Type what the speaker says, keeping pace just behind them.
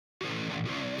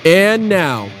And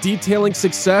now, Detailing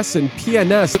Success and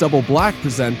PNS Double Black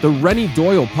present the Renny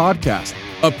Doyle podcast,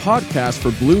 a podcast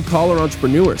for blue-collar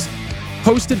entrepreneurs.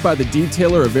 Hosted by the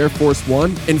detailer of Air Force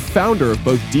One and founder of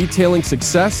both Detailing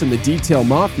Success and the Detail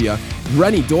Mafia,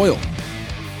 Renny Doyle.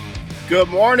 Good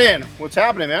morning. What's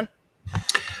happening, man?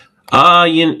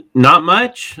 Not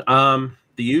much. The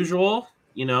usual,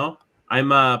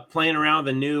 I'm playing around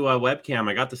with a new webcam.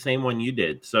 I got the same one you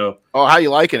did. So, how you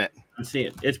liking it? I'm seeing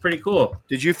it. It's pretty cool.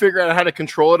 Did you figure out how to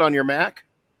control it on your Mac?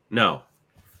 No.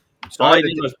 So all I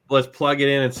did was plug it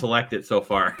in and select it so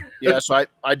far. Yeah, so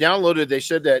I downloaded. They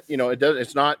said that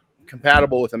it's not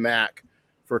compatible with a Mac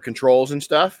for controls and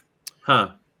stuff.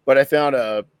 Huh. But I found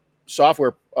a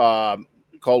software called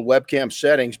Webcam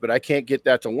Settings, but I can't get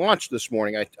that to launch this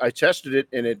morning. I tested it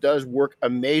and it does work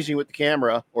amazing with the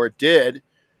camera, or it did,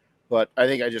 but I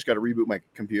think I just got to reboot my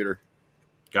computer.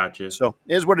 Gotcha. So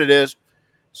it is what it is.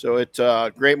 So it's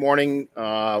a great morning.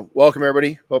 Welcome,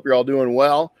 everybody. Hope you're all doing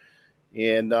well.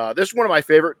 And this is one of my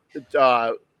favorite.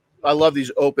 I love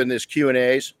these this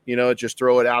Q&As. Just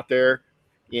throw it out there.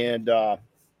 And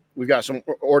we've got some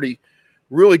already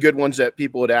really good ones that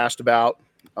people had asked about.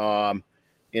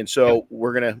 And so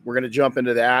we're gonna jump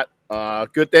into that.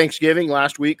 Good Thanksgiving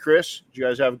last week, Chris. Did you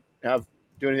guys have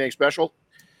do anything special?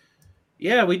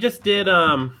 Yeah, we just did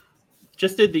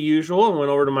the usual and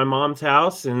went over to my mom's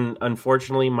house, and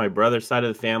unfortunately my brother's side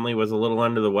of the family was a little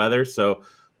under the weather, so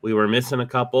we were missing a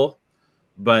couple.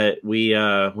 But we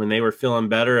when they were feeling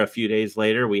better a few days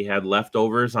later, we had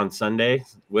leftovers on Sunday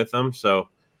with them, so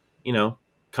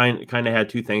kind of had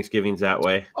two Thanksgivings that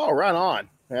way. Oh, right on.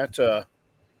 That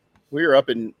we were up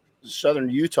in southern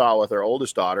Utah with our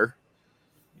oldest daughter,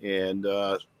 and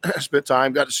spent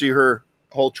time, got to see her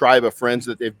whole tribe of friends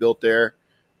that they've built there.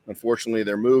 Unfortunately,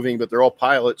 they're moving, but they're all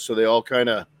pilots, so they all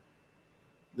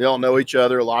know each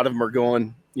other. A lot of them are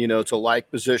going, to like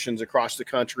positions across the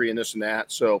country and this and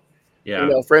that. So,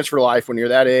 friends for life when you're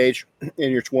that age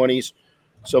in your 20s.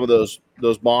 Some of those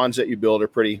bonds that you build are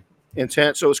pretty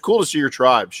intense. So it's cool to see your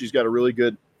tribe. She's got a really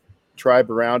good tribe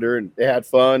around her, and they had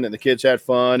fun, and the kids had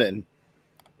fun, and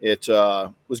it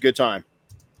was a good time.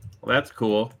 Well, that's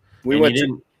cool. You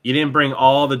didn't bring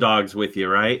all the dogs with you,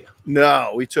 right?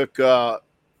 No, we took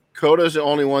Coda's the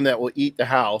only one that will eat the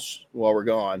house while we're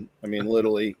gone. I mean,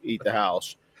 literally eat the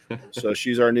house. So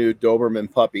she's our new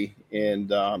Doberman puppy,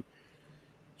 and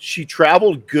she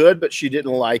traveled good, but she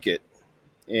didn't like it.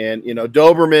 And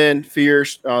Doberman,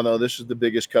 fierce. Oh no, this is the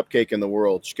biggest cupcake in the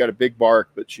world. She's got a big bark,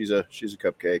 but she's a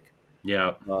cupcake.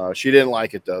 Yeah. She didn't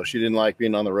like it though. She didn't like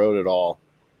being on the road at all.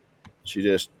 She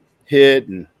just hid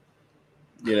and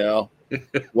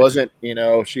wasn't,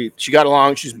 she got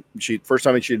along. She first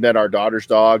time she'd met our daughter's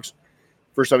dogs.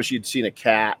 First time she'd seen a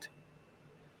cat.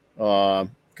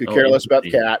 Could care less about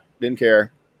the cat. Didn't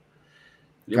care.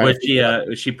 Was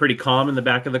she pretty calm in the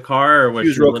back of the car, or was she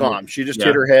was real calm? She just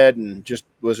hit her head and just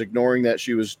was ignoring that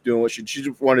she was doing what she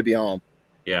just wanted to be home.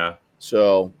 Yeah.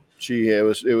 So it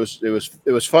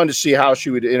was fun to see how she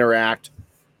would interact.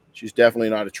 She's definitely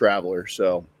not a traveler,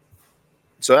 so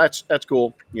that's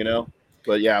cool,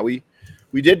 But yeah, we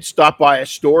did stop by a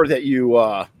store that you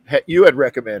had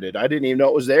recommended. I didn't even know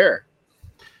it was there,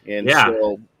 and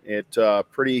so it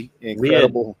pretty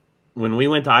incredible. When we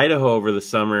went to Idaho over the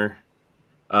summer,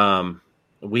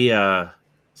 we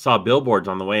saw billboards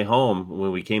on the way home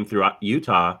when we came through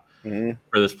Utah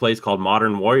for this place called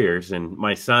Modern Warriors, and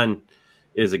my son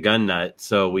is a gun nut,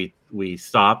 so we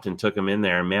stopped and took him in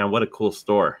there. And man, what a cool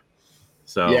store!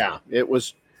 So yeah, it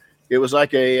was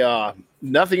like a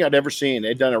nothing I'd ever seen.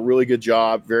 They'd done a really good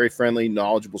job. Very friendly,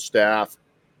 knowledgeable staff.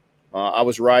 I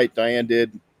was right. Diane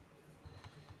did,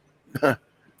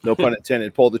 no pun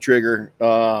intended, pulled the trigger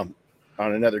on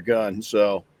another gun.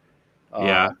 So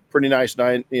pretty nice.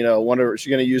 Diane, she's going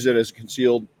to use it as a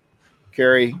concealed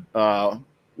carry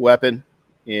weapon,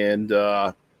 and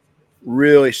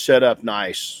really set up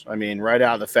nice. I mean, right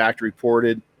out of the factory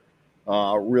ported.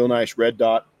 Real nice red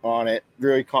dot on it.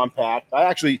 Very compact.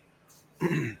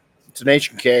 It's an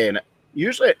H&K, and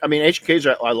usually, H&Ks,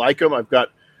 I like them.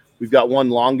 We've got one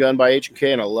long gun by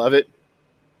H&K, and I love it.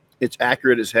 It's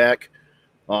accurate as heck.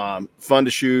 Fun to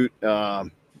shoot.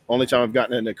 Only time I've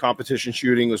gotten into competition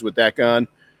shooting was with that gun.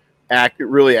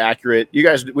 Really accurate. You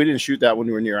guys, we didn't shoot that when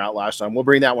we were near out last time. We'll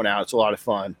bring that one out. It's a lot of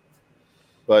fun.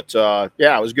 But it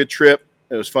was a good trip.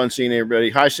 It was fun seeing everybody.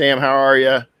 Hi, Sam. How are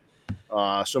you?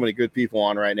 So many good people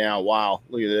on right now. Wow.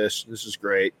 Look at this. This is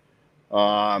great.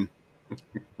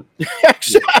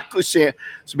 Exactly.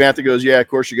 Samantha goes, yeah, of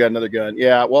course you got another gun.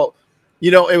 Yeah. Well,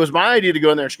 it was my idea to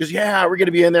go in there. She goes, yeah, we're going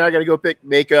to be in there. I got to go pick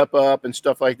makeup up and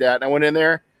stuff like that. And I went in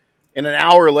there. And an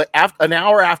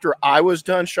hour after I was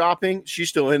done shopping, she's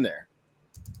still in there.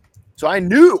 So I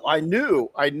knew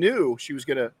she was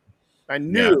gonna. I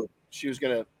knew she was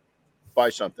gonna buy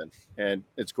something, and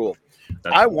it's cool.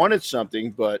 I wanted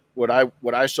something, but what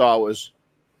I saw was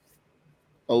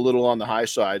a little on the high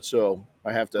side, so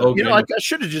I have to. I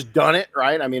should have just done it,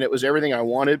 right? I mean, it was everything I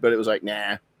wanted, but it was like,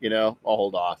 nah, I'll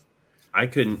hold off. I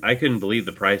couldn't believe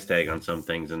the price tag on some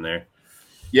things in there.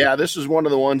 Yeah, this is one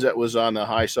of the ones that was on the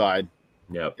high side.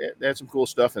 Yep. They had some cool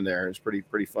stuff in there. It's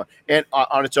pretty fun. And I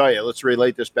want to tell you, let's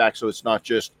relate this back so it's not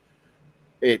just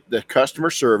the customer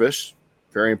service,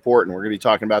 very important. We're going to be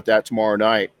talking about that tomorrow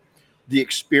night. The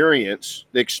experience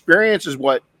is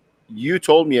what you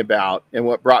told me about, and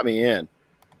what brought me in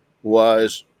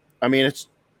was, I mean,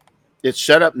 it's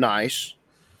set up nice,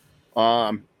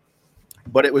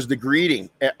 but it was the greeting.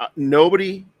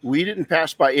 We didn't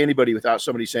pass by anybody without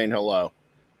somebody saying hello.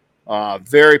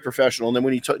 Very professional. And then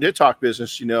when you did talk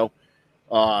business,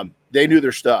 they knew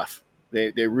their stuff.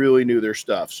 They really knew their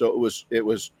stuff. So it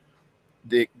was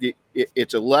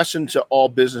it's a lesson to all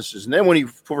businesses. And then when you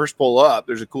first pull up,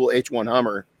 there's a cool H1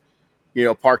 Hummer,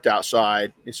 parked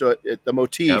outside. And so the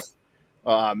motif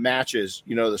matches,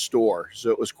 the store. So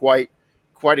it was quite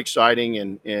exciting.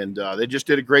 And they just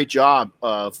did a great job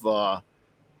of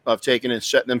taking and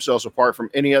setting themselves apart from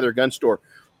any other gun store.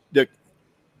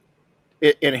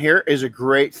 And here is a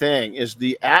great thing, is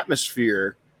the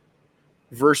atmosphere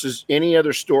versus any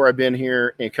other store I've been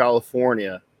here in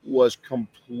California was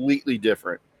completely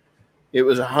different. It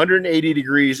was 180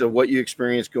 degrees of what you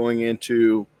experience going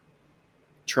into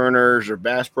Turner's or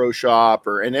Bass Pro Shop,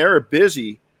 and they were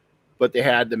busy, but they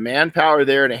had the manpower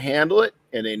there to handle it,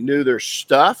 and they knew their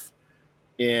stuff.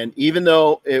 And even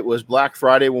though it was Black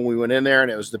Friday when we went in there,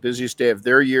 and it was the busiest day of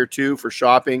their year too for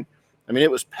shopping, I mean, it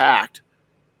was packed.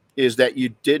 Is that you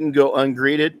didn't go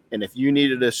ungreeted, and if you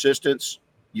needed assistance,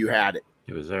 you had it.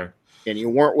 It was there. And you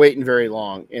weren't waiting very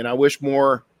long. And I wish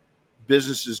more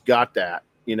businesses got that,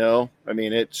 I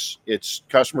mean, it's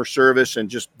customer service and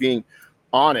just being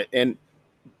on it. And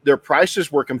their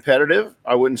prices were competitive.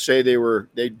 I wouldn't say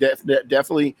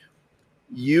definitely,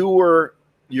 you're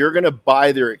going to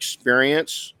buy their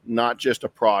experience, not just a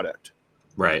product.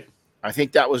 Right. I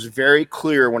think that was very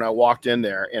clear when I walked in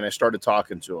there and I started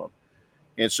talking to them.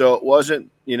 And so it wasn't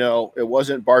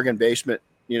bargain basement,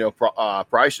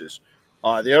 prices.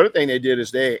 The other thing they did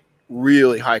is they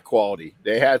really high quality.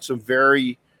 They had some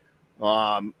very,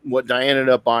 what Diane ended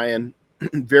up buying,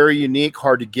 very unique,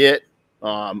 hard to get.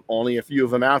 Only a few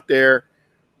of them out there,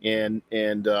 and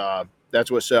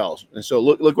that's what sells. And so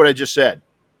look what I just said.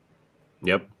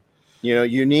 Yep.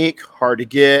 Unique, hard to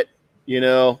get.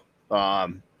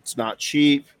 It's not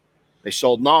cheap. They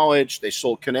sold knowledge. They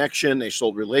sold connection. They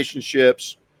sold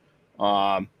relationships.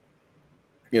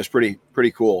 It's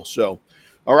pretty cool. So,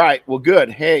 all right. Well,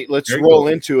 good. Hey, let's roll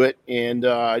into it. And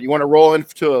you want to roll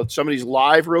into somebody's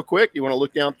live real quick? You want to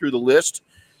look down through the list?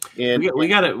 And we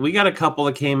got a couple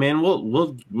that came in.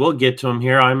 We'll get to them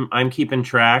here. I'm keeping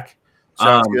track.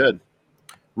 Sounds good.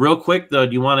 Real quick though,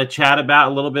 do you want to chat a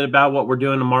little bit about what we're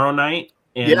doing tomorrow night?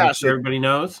 And make sure everybody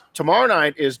knows. Tomorrow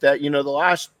night is that the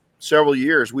last several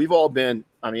years we've all been.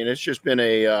 I mean, it's just been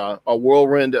a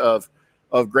whirlwind of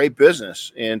great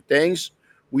business and things.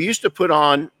 We used to put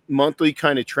on monthly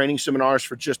kind of training seminars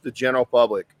for just the general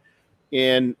public,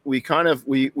 and we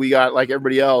got, like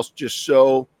everybody else, just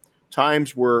so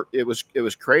times where it was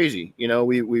crazy.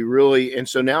 We really, and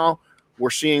so now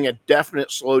we're seeing a definite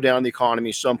slowdown in the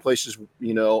economy. Some places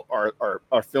are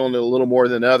feeling it a little more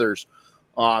than others.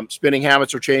 Spending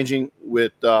habits are changing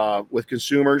with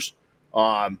consumers.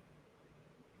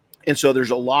 And so there's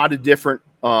a lot of different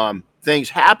things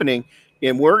happening,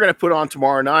 and we're going to put on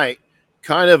tomorrow night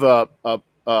kind of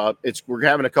we're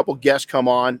having a couple guests come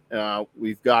on.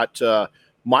 We've got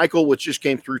Michael, which just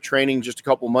came through training just a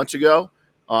couple months ago.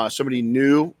 Somebody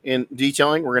new in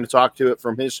detailing. We're going to talk to it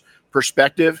from his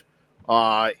perspective.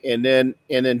 And then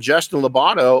Justin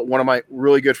Labato, one of my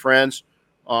really good friends,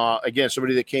 again,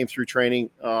 somebody that came through training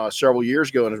several years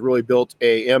ago and has really built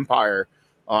a empire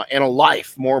and a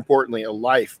life, more importantly, a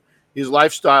life. His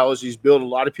lifestyle is he's built. A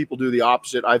lot of people do the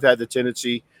opposite. I've had the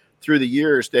tendency through the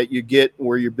years that you get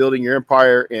where you're building your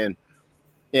empire and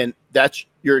that's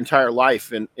your entire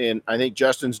life. And I think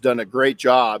Justin's done a great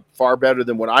job, far better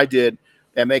than what I did,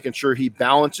 at making sure he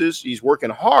balances. He's working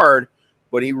hard,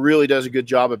 but he really does a good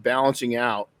job of balancing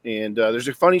out. And there's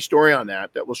a funny story on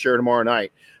that we'll share tomorrow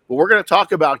night. But we're going to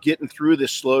talk about getting through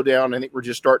this slowdown. I think we're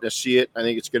just starting to see it. I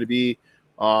think it's going to be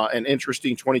an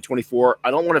interesting 2024.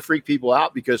 I don't want to freak people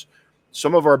out because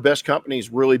some of our best companies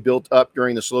really built up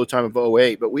during the slow time of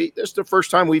 2008. But this is the first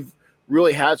time we've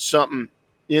really had something,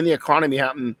 in the economy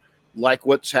happen like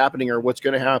what's happening or what's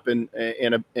going to happen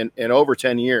in over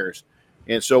 10 years.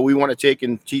 And so we want to take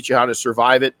and teach you how to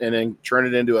survive it and then turn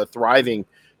it into a thriving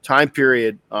time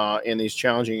period in these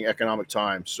challenging economic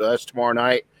times. So that's tomorrow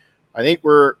night. I think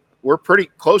we're pretty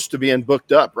close to being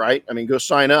booked up, right? I mean, go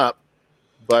sign up,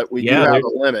 but we do have a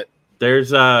limit.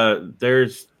 There's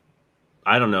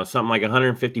I don't know, something like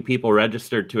 150 people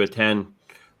registered to attend.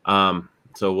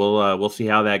 So we'll see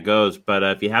how that goes. But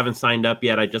if you haven't signed up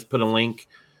yet, I just put a link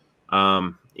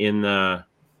in the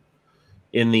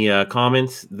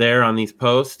comments there on these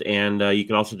posts, and you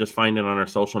can also just find it on our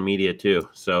social media too.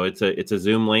 So it's a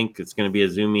Zoom link. It's going to be a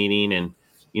Zoom meeting, and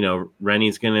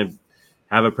Renny's going to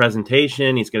have a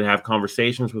presentation. He's going to have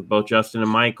conversations with both Justin and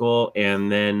Michael,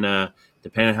 and then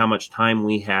depending on how much time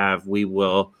we have, we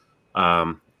will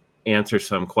answer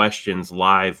some questions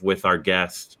live with our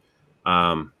guest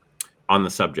on the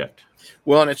subject.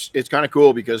 Well, and it's kind of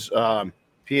cool because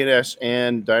PNS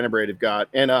and Dynabrade have got,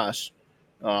 and us,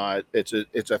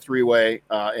 it's a three-way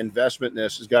investment. And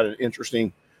this has got an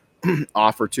interesting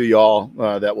offer to y'all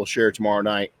that we'll share tomorrow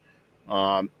night.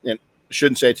 And I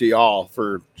shouldn't say to y'all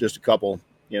for just a couple,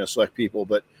 select people,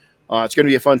 but it's going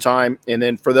to be a fun time. And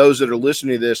then for those that are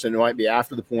listening to this, and it might be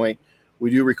after the point,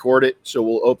 we do record it, so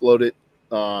we'll upload it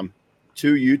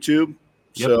to YouTube.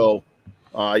 Yep. So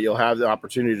you'll have the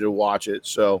opportunity to watch it.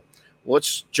 So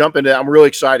let's jump into that. I'm really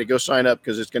excited. Go sign up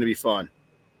because it's going to be fun.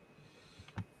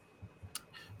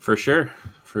 For sure.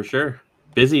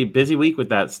 Busy week with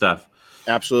that stuff.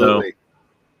 Absolutely.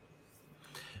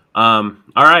 So, all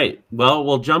right. Well,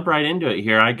 we'll jump right into it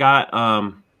here. I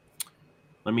got,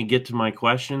 let me get to my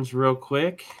questions real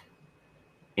quick.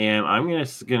 And I'm going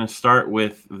to start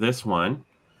with this one,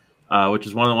 which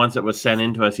is one of the ones that was sent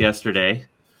in to us yesterday.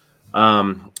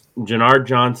 Jannard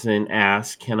Johnson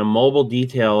asks, can a mobile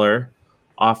detailer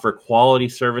offer quality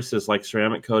services like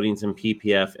ceramic coatings and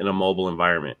PPF in a mobile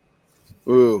environment?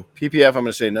 Ooh, PPF, I'm going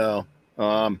to say no.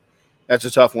 That's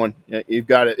a tough one. You've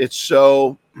got it. It's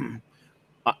so,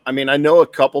 I mean, I know a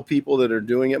couple people that are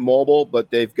doing it mobile,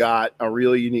 but they've got a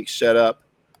really unique setup.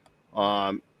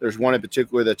 There's one in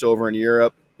particular that's over in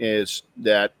Europe, is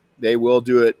that they will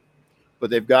do it, but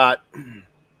they've got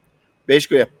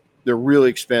basically they're really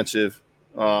expensive.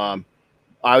 I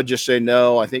would just say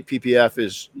no. I think PPF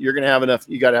is, you're going to have enough.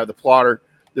 You got to have the plotter.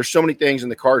 There's so many things,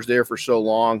 and the car's there for so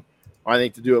long. I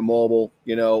think to do it mobile,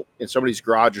 in somebody's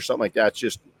garage or something like that, it's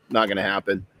just not going to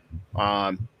happen.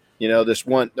 The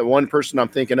one person I'm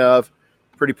thinking of,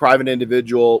 pretty private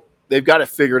individual, they've got it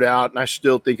figured out, and I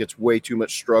still think it's way too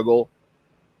much struggle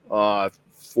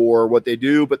for what they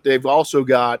do. But they've also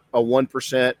got a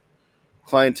 1%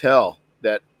 clientele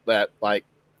that like,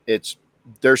 it's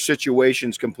their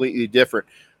situation's completely different.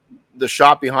 The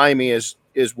shop behind me is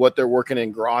what they're working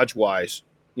in garage wise,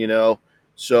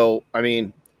 So I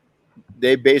mean,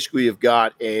 they basically have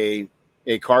got a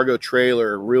cargo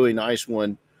trailer, a really nice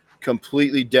one,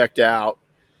 completely decked out.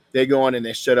 They go in and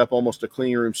they set up almost a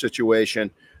clean room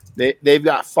situation. They've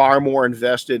got far more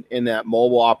invested in that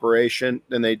mobile operation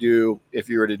than they do if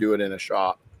you were to do it in a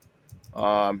shop.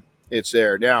 It's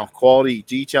there. Now, quality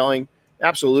detailing,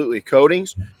 absolutely.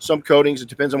 Coatings, some coatings, it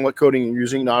depends on what coating you're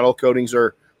using. Not all coatings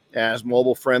are as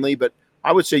mobile friendly, but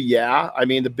I would say, yeah. I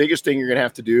mean, the biggest thing you're going to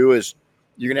have to do is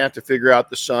you're going to have to figure out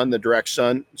the direct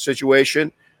sun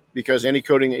situation, because any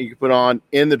coating that you can put on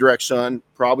in the direct sun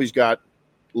probably's got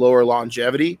lower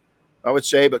longevity, I would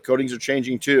say, but coatings are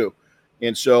changing too.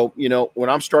 And so, when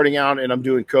I'm starting out and I'm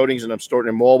doing coatings and I'm starting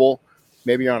in mobile,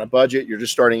 maybe you're on a budget, you're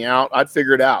just starting out, I'd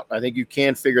figure it out. I think you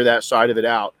can figure that side of it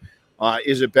out.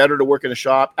 Is it better to work in a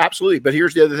shop? Absolutely. But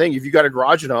here's the other thing. If you got a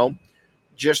garage at home,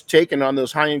 just taking on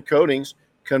those high-end coatings,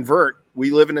 convert. We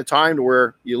live in a time to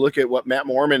where you look at what Matt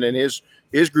Mormon and his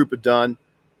group have done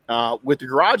with the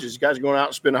garages. You guys are going out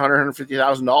and spend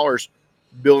 $150,000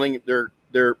 building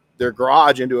their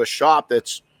garage into a shop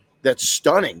that's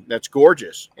stunning, that's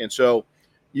gorgeous. And so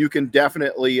you can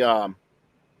definitely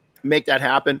make that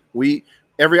happen.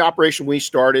 Every operation we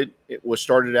started, it was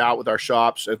started out with our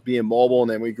shops of being mobile, and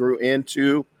then we grew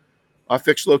into a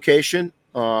fixed location.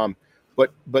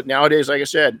 But nowadays, like I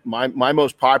said, my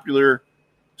most popular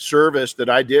service that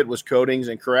I did was coatings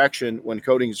and correction when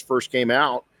coatings first came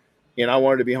out, and I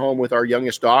wanted to be home with our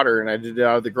youngest daughter, and I did it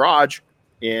out of the garage,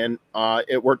 and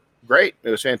it worked great. It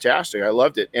was fantastic. I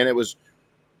loved it. And it was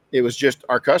just,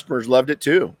 our customers loved it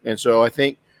too. And so I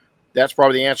think that's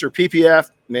probably the answer.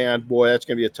 PPF, man, boy, that's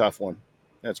going to be a tough one.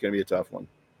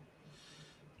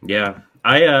 Yeah.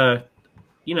 I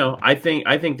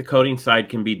think the coating side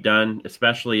can be done,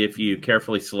 especially if you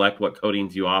carefully select what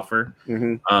coatings you offer.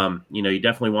 Mm-hmm. You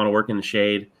definitely want to work in the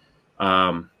shade.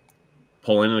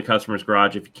 pull into the customer's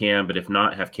garage if you can, but if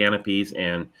not, have canopies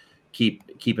and keep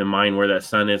in mind where that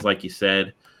sun is, like you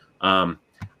said.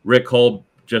 Rick Cole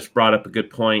just brought up a good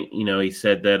point. He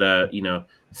said that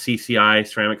CCI,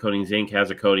 Ceramic Coatings Inc.,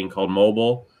 has a coating called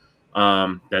Mobile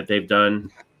that they've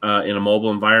done in a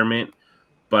mobile environment.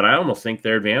 But I almost think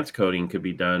their advanced coating could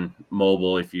be done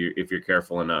mobile if you're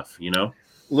careful enough.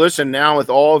 Listen, now with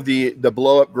all of the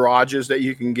blow up garages that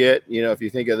you can get, if you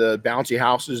think of the bouncy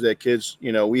houses that kids,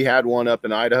 we had one up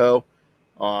in Idaho.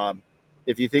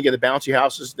 If you think of the bouncy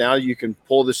houses, now you can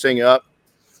pull this thing up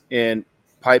and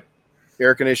pipe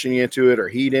air conditioning into it or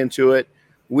heat into it.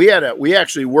 We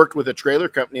actually worked with a trailer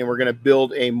company, and we're going to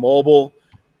build a mobile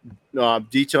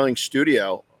detailing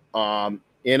studio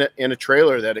in a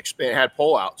trailer that had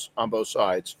pullouts on both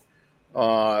sides.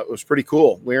 It was pretty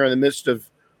cool. We were in the midst of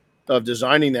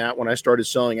designing that when I started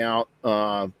selling out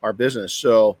our business.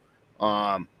 So,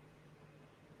 and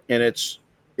it's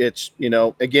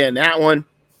again, that one,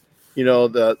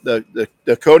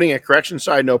 the coding and correction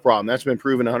side, no problem. That's been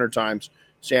proven 100 times.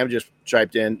 Sam just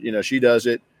chiped in. She does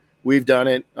it. We've done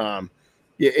it.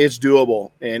 It's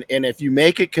doable. And if you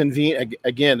make it convenient,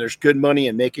 again, there's good money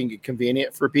in making it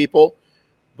convenient for people.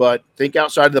 But think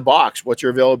outside the box. What's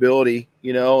your availability?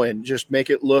 And just make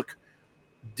it look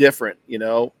different,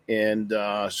 and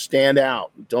stand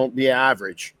out. Don't be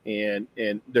average. And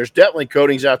there's definitely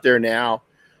coatings out there now.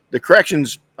 The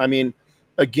corrections,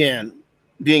 again,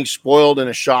 being spoiled in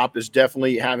a shop is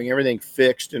definitely having everything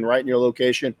fixed and right in your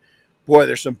location. Boy,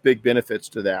 there's some big benefits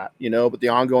to that, but the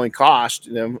ongoing cost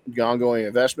and the ongoing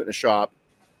investment in a shop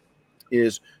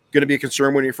is going to be a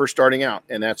concern when you're first starting out.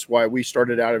 And that's why we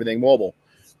started out everything mobile.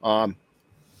 The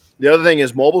other thing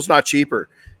is mobile's not cheaper.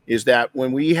 Is that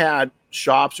when we had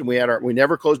shops and we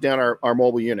never closed down our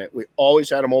mobile unit. We always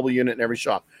had a mobile unit in every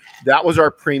shop. That was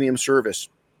our premium service.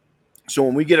 So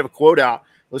when we get a quote out,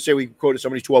 let's say we quoted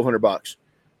somebody $1,200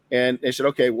 and they said,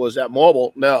 okay, well, is that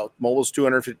mobile? No, mobile's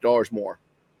 $250 more.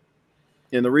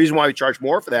 And the reason why we charge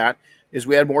more for that is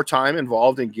we had more time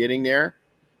involved in getting there,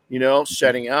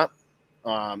 setting up,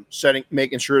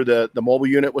 making sure the mobile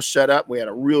unit was set up. We had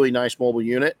a really nice mobile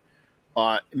unit.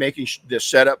 Making the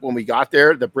setup when we got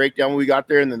there, the breakdown when we got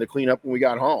there, and then the cleanup when we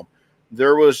got home.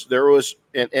 There was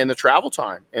and the travel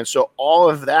time. And so all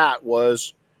of that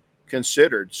was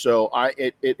considered. So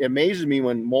it amazes me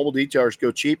when mobile detailers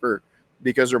go cheaper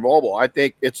because they're mobile. I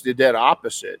think it's the dead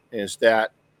opposite, is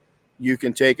that you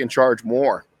can take and charge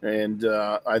more. And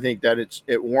I think that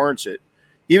it warrants it.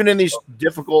 Even in these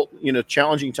difficult,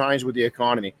 challenging times with the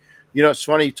economy. It's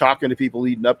funny talking to people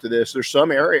leading up to this. There's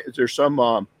some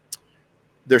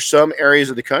areas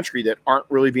of the country that aren't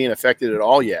really being affected at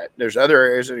all yet. There's other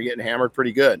areas that are getting hammered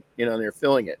pretty good, and they're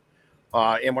filling it.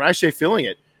 And when I say filling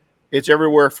it, it's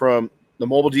everywhere from the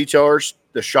mobile detailers,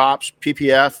 the shops,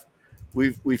 PPF.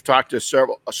 We've talked to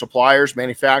several suppliers,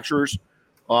 manufacturers.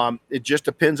 It just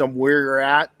depends on where you're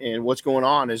at and what's going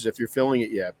on, as if you're filling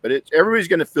it yet. But everybody's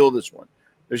going to fill this one.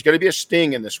 There's going to be a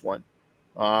sting in this one.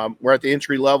 We're at the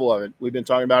entry level of it. We've been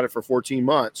talking about it for 14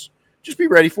 months. Just be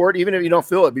ready for it. Even if you don't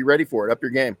feel it, be ready for it. Up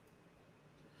your game.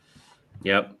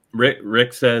 Yep.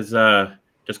 Rick says,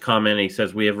 just commenting, he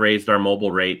says, we have raised our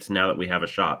mobile rates now that we have a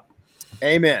shop.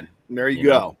 Amen. There you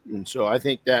go. And so I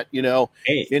think that,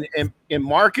 in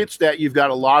markets that you've got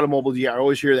a lot of mobile, I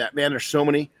always hear that, man, there's so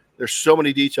many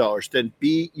detailers. Then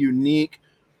be unique.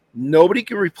 Nobody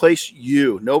can replace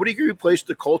you. Nobody can replace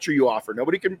the culture you offer.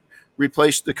 Nobody can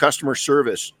replace the customer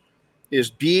service. Is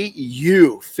be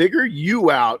you. Figure you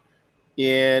out.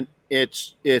 And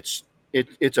it's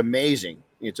amazing.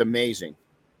 It's amazing.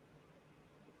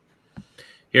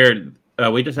 Here,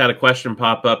 we just had a question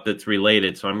pop up that's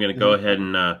related, so I'm going to go ahead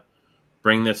and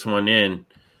bring this one in.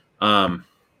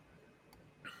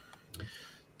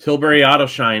 Tilbury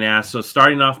Autoshine asks, so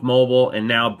starting off mobile and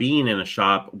now being in a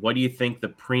shop, what do you think the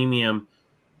premium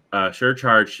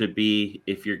surcharge should be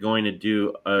if you're going to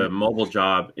do a mobile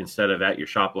job instead of at your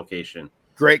shop location?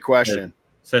 Great question.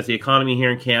 Says the economy here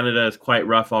in Canada is quite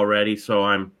rough already, so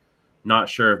I'm not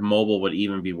sure if mobile would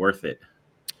even be worth it.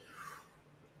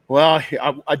 Well,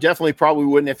 I definitely probably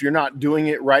wouldn't if you're not doing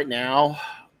it right now.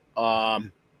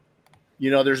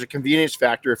 There's a convenience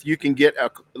factor. If you can get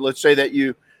let's say that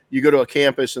you go to a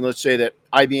campus and let's say that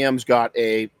IBM's got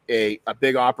a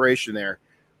big operation there,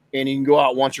 and you can go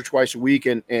out once or twice a week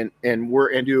and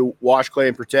do wash, clay,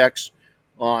 and protects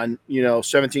on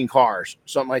 17 cars,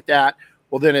 something like that.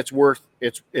 Well, then it's worth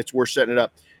setting it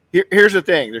up. Here's the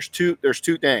thing. There's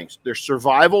two things. There's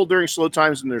survival during slow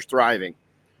times and there's thriving.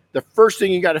 The first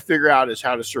thing you got to figure out is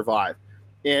how to survive.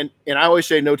 And I always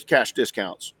say no to cash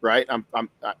discounts, right?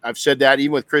 I've said that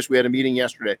even with Chris. We had a meeting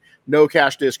yesterday. No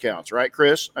cash discounts, right,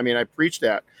 Chris? I mean, I preached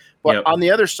that. But on the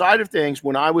other side of things,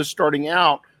 when I was starting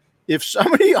out, if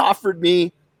somebody offered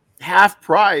me half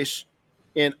price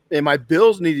and my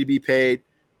bills needed to be paid,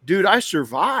 dude, I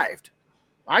survived.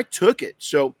 I took it.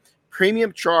 So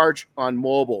premium charge on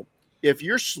mobile. If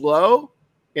you're slow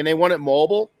and they want it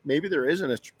mobile, maybe there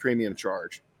isn't a premium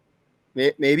charge.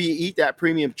 Maybe you eat that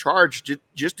premium charge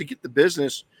just to get the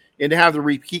business and to have the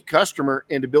repeat customer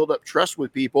and to build up trust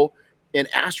with people and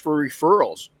ask for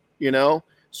referrals,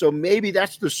 So maybe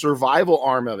that's the survival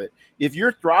arm of it. If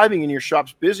you're thriving and your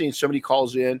shop's busy and somebody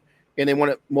calls in and they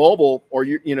want it mobile, or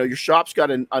your shop's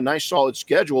got a nice solid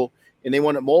schedule and they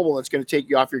want it mobile, that's going to take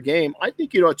you off your game. I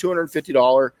think, a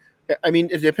 $250. I mean,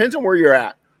 it depends on where you're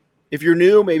at. If you're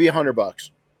new, maybe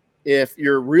 $100. If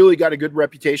you're really got a good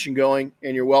reputation going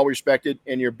and you're well respected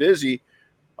and you're busy,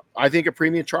 I think a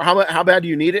premium charge. How bad do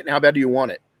you need it and how bad do you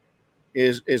want it?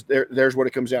 There's what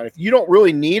it comes down. If you don't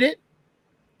really need it,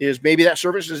 is maybe that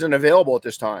service isn't available at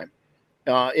this time.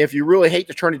 If you really hate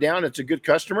to turn it down, it's a good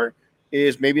customer.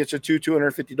 Is maybe it's a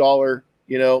 $250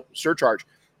 surcharge.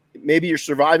 Maybe you're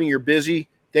surviving, you're busy,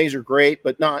 things are great,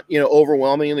 but not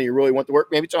overwhelmingly. You really want the work.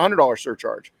 Maybe it's $100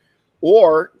 surcharge.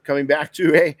 Or coming back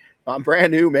to, hey, I'm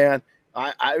brand new, man.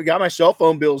 I got my cell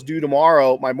phone bills due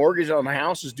tomorrow. My mortgage on my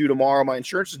house is due tomorrow. My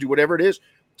insurance is due, whatever it is.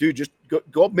 Dude, just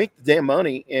go make the damn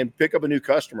money and pick up a new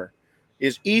customer.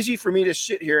 It's easy for me to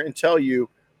sit here and tell you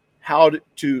how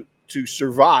to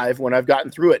survive when I've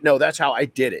gotten through it. No, that's how I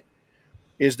did it.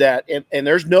 Is that, and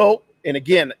there's no, and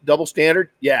again, double standard.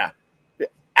 Yeah,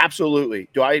 absolutely.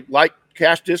 Do I like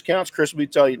cash discounts? Chris will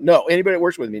tell you, no. Anybody that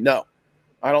works with me, no.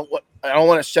 I don't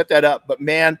want to set that up. But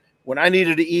man, when I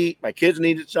needed to eat, my kids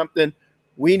needed something,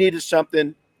 we needed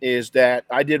something, is that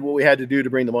I did what we had to do to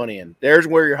bring the money in. There's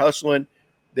where you're hustling.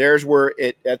 There's where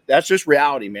that's just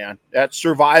reality, man. That's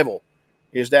survival.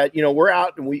 Is that, we're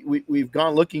out and we've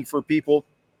gone looking for people,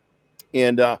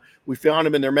 and we found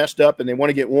them and they're messed up and they want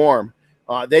to get warm.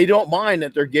 They don't mind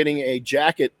that they're getting a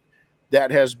jacket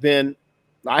that has been,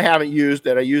 I haven't used,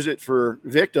 that I use it for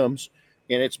victims,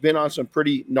 and it's been on some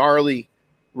pretty gnarly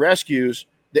rescues.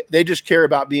 They just care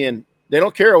about they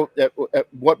don't care at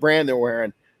what brand they're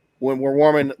wearing when we're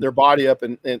warming their body up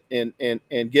and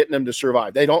getting them to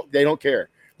survive. They don't care.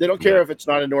 They don't care if it's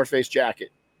not a North Face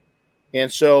jacket.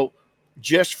 And so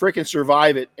just freaking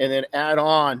survive it and then add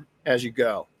on as you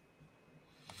go.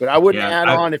 But I wouldn't add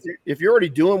on if you're already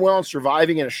doing well and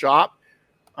surviving in a shop.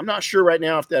 I'm not sure right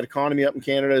now if that economy up in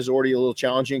Canada is already a little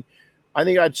challenging. I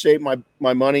think I'd save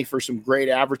my money for some great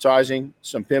advertising,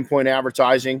 some pinpoint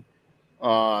advertising.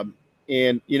 And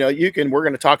we're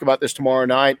going to talk about this tomorrow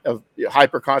night of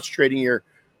hyper concentrating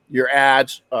your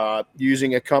ads,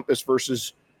 using a compass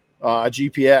versus a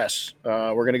GPS.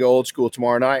 We're going to go old school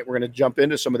tomorrow night. We're going to jump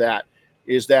into some of that.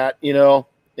 Is that,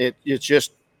 it's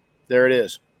just, there it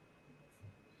is.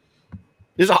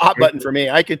 This is a hot button for me.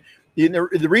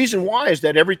 The reason why is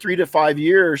that every 3 to 5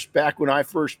 years, back when I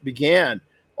first began,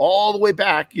 all the way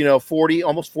back,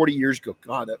 almost 40 years ago.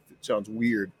 God, that sounds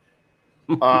weird.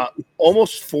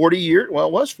 Almost 40 years. Well,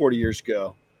 it was 40 years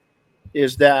ago.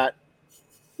 Is that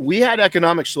we had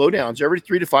economic slowdowns every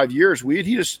 3 to 5 years. We'd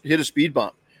hit a speed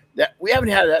bump. That we haven't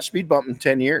had that speed bump in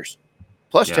 10 years,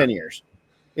 plus 10 years.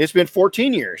 It's been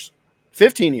 14 years,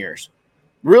 15 years.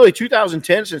 Really,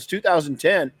 2010, since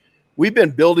 2010, we've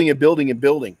been building and building and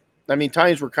building. I mean,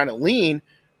 times were kind of lean,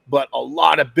 but a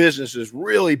lot of businesses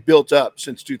really built up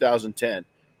since 2010.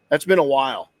 That's been a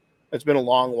while. That's been a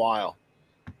long while.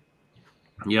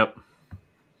 Yep.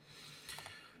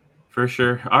 For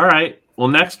sure. All right. Well,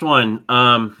 next one.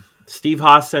 Steve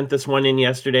Haas sent this one in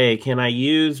yesterday. Can I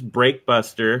use Brake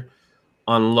Buster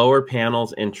on lower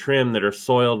panels and trim that are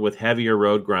soiled with heavier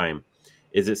road grime?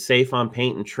 Is it safe on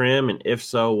paint and trim? And if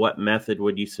so, what method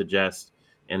would you suggest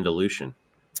and dilution?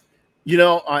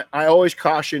 I always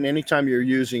caution anytime you're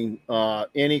using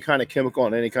any kind of chemical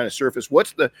on any kind of surface.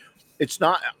 It's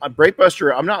not a Brake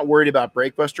Buster. I'm not worried about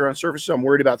Brake Buster on surface. I'm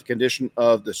worried about the condition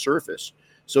of the surface.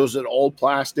 So is it old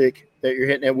plastic that you're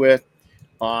hitting it with?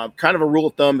 Kind of a rule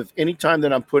of thumb, if anytime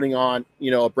that I'm putting on,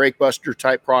 a Brake Buster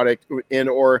type product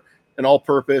or an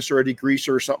all-purpose or a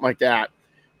degreaser or something like that,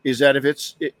 is that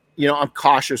if I'm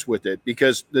cautious with it,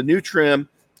 because the new trim,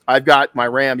 I've got my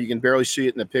Ram, you can barely see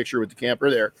it in the picture with the camper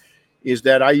there, is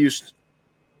that I used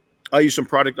some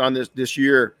product on this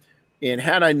year, and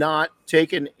had I not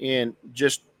taken and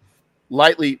just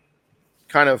lightly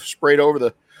kind of sprayed over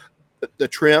the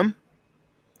trim,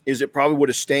 it probably would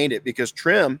have stained it, because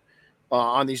trim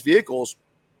on these vehicles,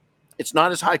 it's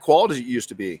not as high quality as it used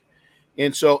to be.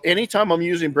 And so anytime I'm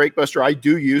using Brake Buster, I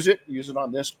do use it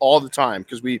on this all the time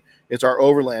because it's our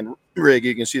overland rig.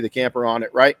 You can see the camper on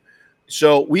it, right?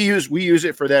 So we use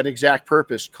it for that exact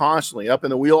purpose constantly, up in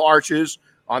the wheel arches,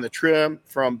 on the trim,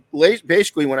 from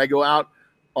basically when I go out,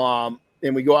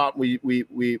 and we go out, we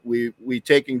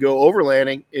take and go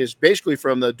overlanding, is basically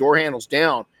from the door handles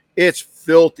down. It's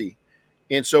filthy.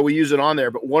 And so we use it on there.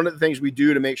 But one of the things we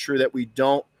do to make sure that we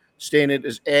don't stay in it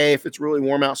is, A, if it's really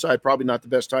warm outside, probably not the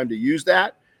best time to use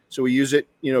that. So we use it,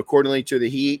 accordingly to the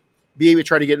heat. B, we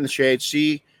try to get in the shade.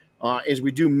 C, is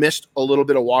we do mist a little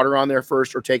bit of water on there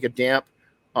first, or take a damp,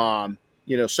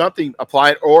 something,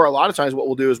 apply it. Or a lot of times what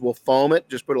we'll do is we'll foam it,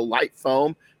 just put a light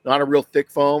foam, not a real thick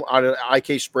foam, out of an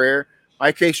IK sprayer.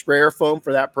 IK sprayer foam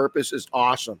for that purpose is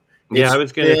awesome. I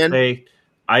was going to say,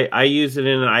 I use it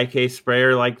in an IK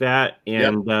sprayer like that,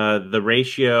 and the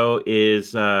ratio is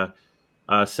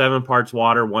 7 parts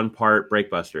water, 1 part Brake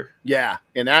Buster. Yeah,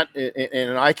 and an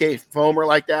IK foamer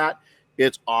like that,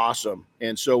 it's awesome.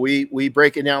 And so we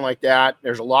break it down like that.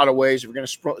 There's a lot of ways. If we're going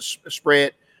to spray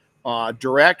it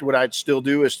direct, what I'd still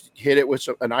do is hit it with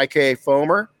an IK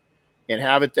foamer and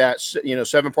have it that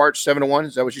 7 parts, 7-to-1.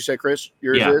 Is that what you said, Chris?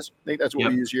 Yours is? I think that's what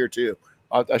we use here too.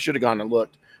 I should have gone and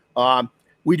looked.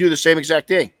 We do the same exact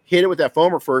thing. Hit it with that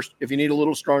foamer first. If you need a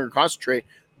little stronger concentrate,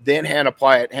 then hand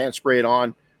spray it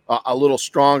on a little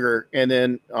stronger, and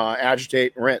then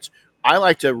agitate and rinse. I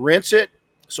like to rinse it.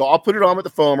 So I'll put it on with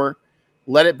the foamer,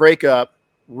 let it break up,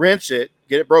 rinse it,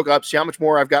 get it broke up, see how much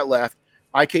more I've got left.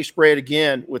 IK spray it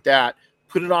again with that,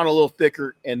 put it on a little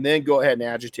thicker, and then go ahead and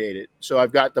agitate it. So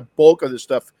I've got the bulk of the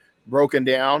stuff broken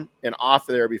down and off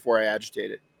of there before I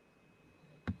agitate it.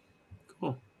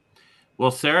 Cool.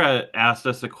 Well, Sarah asked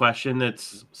us a question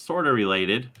that's sort of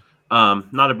related,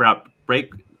 not about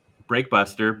Brake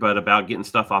Buster, but about getting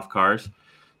stuff off cars.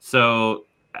 So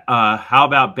how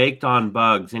about baked on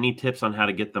bugs? Any tips on how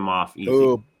to get them off easy?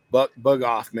 Oh, bug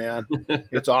off, man.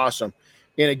 It's awesome.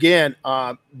 And again,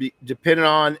 depending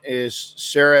on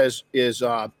Sarah's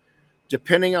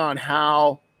depending on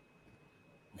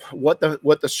what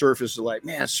the surface is like.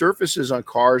 Man, surfaces on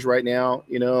cars right now,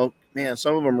 man,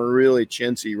 some of them are really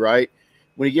chintzy, right?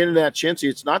 When you get into that chintzy,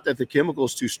 it's not that the chemical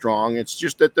is too strong. It's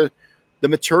just that the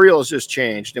material has just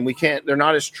changed, and they're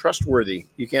not as trustworthy.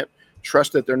 You can't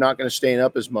trust that they're not going to stain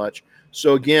up as much.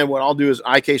 So again, what I'll do is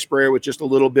IK sprayer with just a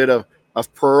little bit of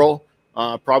pearl,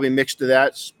 probably mixed to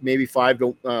that, maybe 5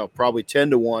 to probably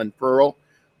 10-to-1 pearl.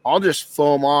 I'll just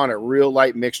foam on a real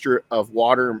light mixture of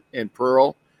water and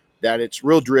pearl that it's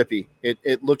real drippy.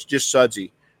 It looks just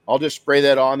sudsy. I'll just spray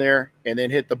that on there and then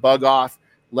hit the bug off,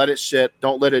 let it sit,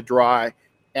 don't let it dry,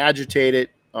 agitate it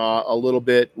a little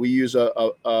bit. We use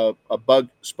a bug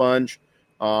sponge,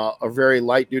 a very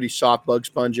light duty soft bug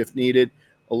sponge if needed.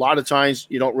 A lot of times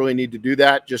you don't really need to do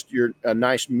that. Just a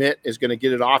nice mitt is going to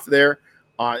get it off there,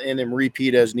 and then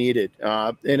repeat as needed.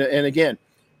 And again,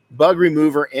 bug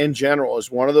remover in general is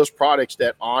one of those products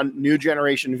that on new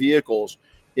generation vehicles,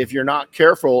 if you're not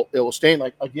careful, it will stain.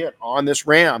 Like again, on this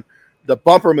Ram, the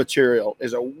bumper material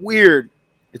is a weird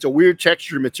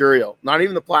texture material, not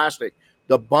even the plastic,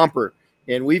 the bumper.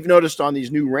 And we've noticed on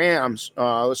these new Rams,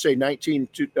 let's say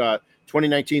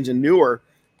 2019s and newer,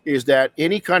 is that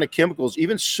any kind of chemicals,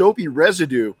 even soapy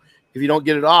residue, if you don't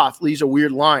get it off, leaves a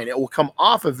weird line. It will come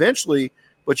off eventually,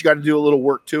 but you got to do a little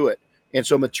work to it. And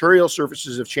so material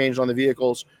surfaces have changed on the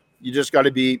vehicles. You just got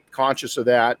to be conscious of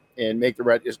that and make the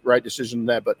right decision on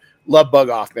that. But love bug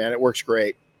off, man. It works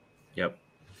great. Yep.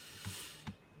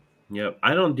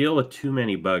 I don't deal with too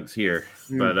many bugs here,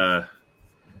 but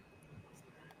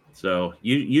so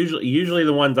usually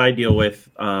the ones I deal with,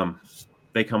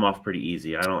 they come off pretty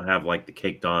easy. I don't have like the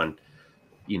caked on,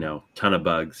 ton of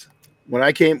bugs.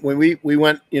 When we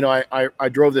went, I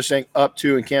drove this thing up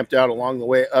to and camped out along the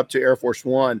way up to Air Force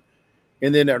One,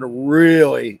 and then a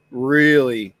really,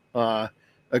 really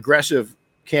aggressive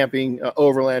camping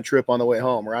overland trip on the way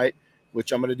home, right?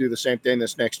 Which I'm going to do the same thing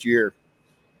this next year.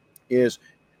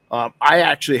 I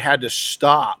actually had to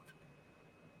stop.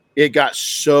 It got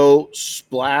so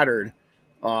splattered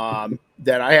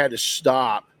that I had to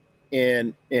stop,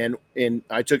 and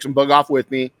I took some bug off with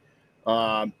me,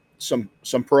 some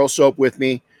pearl soap with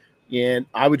me, and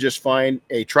I would just find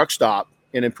a truck stop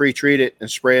and then pre-treat it and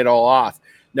spray it all off.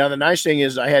 Now the nice thing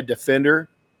is I had Defender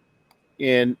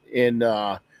on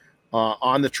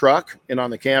the truck and on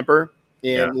the camper,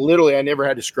 and literally I never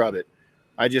had to scrub it.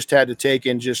 I just had to take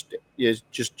and just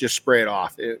spray it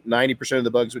off. 90% of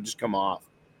the bugs would just come off.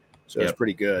 So it's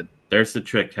pretty good. There's the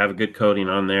trick. Have a good coating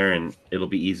on there and it'll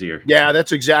be easier. Yeah,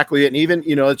 that's exactly it. And even,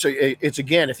 it's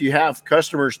again, if you have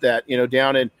customers that,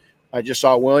 down in, I just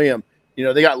saw William,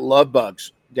 they got love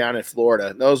bugs. down in Florida.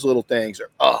 And those little things are,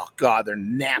 oh God, they're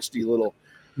nasty little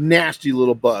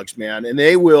bugs, man. And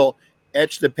they will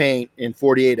etch the paint in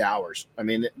 48 hours. I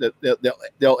mean,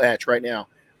 they'll etch right now.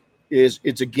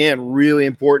 It's again really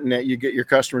important that you get your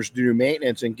customers to do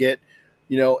maintenance and get,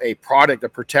 a product, a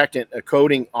protectant, a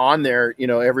coating on there,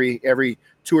 every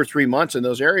 2 or 3 months in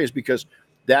those areas, because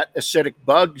that acidic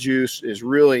bug juice is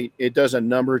really, it does a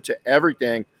number to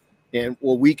everything. And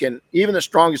we can, even the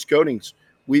strongest coatings,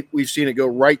 we've seen it go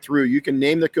right through. You can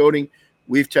name the coating.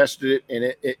 We've tested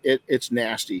it, and it's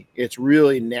nasty. It's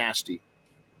really nasty.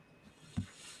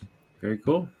 Very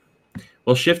cool.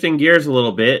 Well, shifting gears a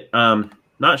little bit,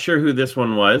 not sure who this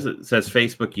one was. It says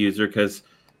Facebook user because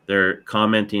they're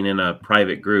commenting in a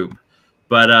private group.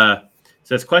 But it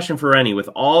says, question for Renny. With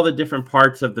all the different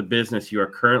parts of the business you are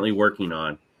currently working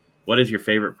on, what is your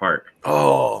favorite part?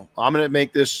 Oh, I'm going to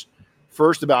make this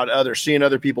first about seeing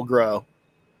other people grow.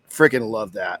 Freaking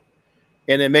love that.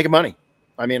 And then making money.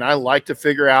 I mean, I like to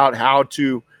figure out how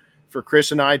for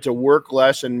Chris and I to work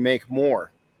less and make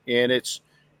more. And it's,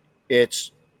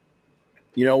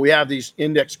 we have these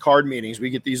index card meetings. We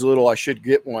get these little, I should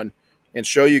get one and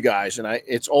show you guys. And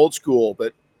it's old school,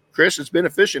 but Chris, it's been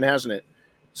efficient, hasn't it?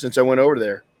 Since I went over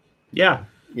there. Yeah.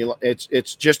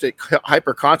 It's just a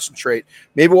hyper concentrate.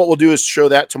 Maybe what we'll do is show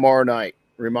that tomorrow night.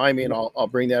 Remind me, and I'll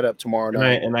bring that up tomorrow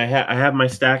night. I have my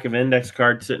stack of index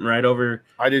cards sitting right over.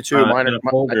 I do too. Mine in a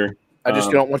folder. I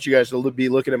just don't want you guys to be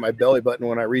looking at my belly button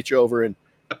when I reach over and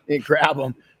grab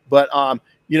them. But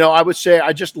I would say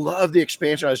I just love the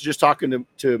expansion. I was just talking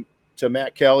to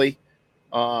Matt Kelly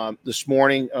this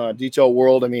morning, Detail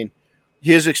World. I mean,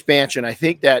 his expansion. I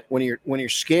think that when you're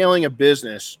scaling a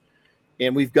business,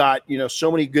 and we've got so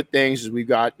many good things. We've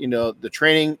got the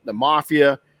training, the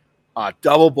Mafia,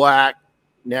 Double Black.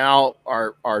 Now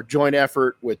our joint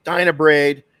effort with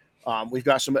Dynabraid. We've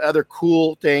got some other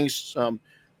cool things.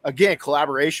 Again,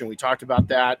 collaboration. We talked about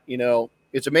that.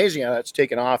 It's amazing how that's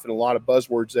taken off, and a lot of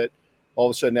buzzwords that all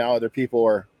of a sudden now other people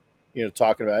are,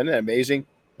 talking about. Isn't that amazing?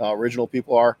 Original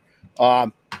people are.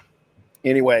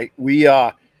 Anyway,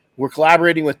 we're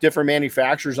collaborating with different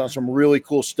manufacturers on some really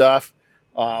cool stuff.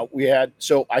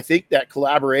 So I think that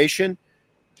collaboration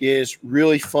is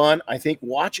really fun. I think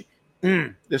watching,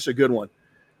 this is a good one.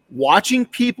 Watching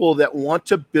people that want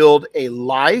to build a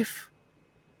life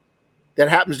that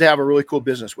happens to have a really cool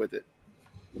business with it.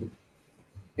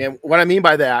 And what I mean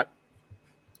by that,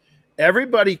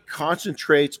 everybody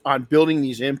concentrates on building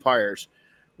these empires.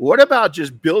 What about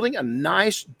just building a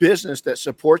nice business that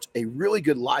supports a really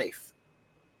good life?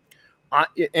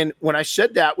 And when I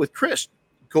said that with Chris,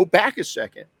 go back a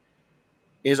second,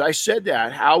 is I said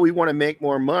that how we want to make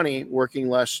more money working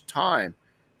less time.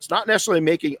 It's not necessarily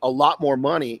making a lot more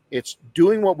money. It's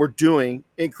doing what we're doing,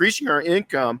 increasing our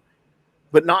income,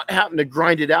 but not having to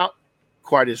grind it out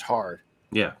quite as hard.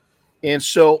 Yeah. And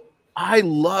so I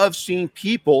love seeing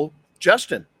people,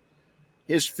 Justin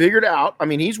has figured out, I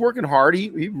mean, he's working hard.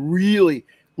 He really,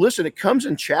 listen, it comes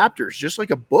in chapters, just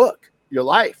like a book, your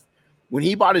life. When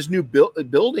he bought his new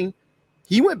building,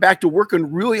 he went back to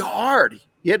working really hard.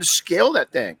 He had to scale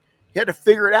that thing. He had to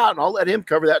figure it out, and I'll let him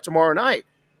cover that tomorrow night.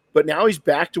 But now he's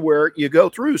back to where you go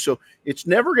through. So it's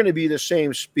never going to be the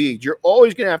same speed. You're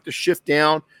always going to have to shift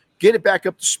down, get it back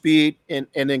up to speed, and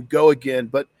then go again.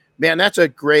 But, man, that's a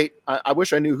great – I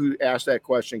wish I knew who asked that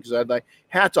question, because I'd like –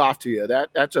 hats off to you.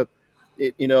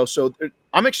 So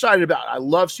I'm excited about it. I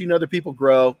love seeing other people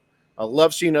grow. I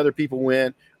love seeing other people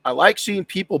win. I like seeing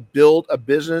people build a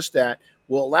business that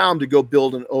will allow them to go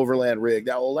build an overland rig,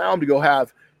 that will allow them to go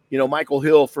have, Michael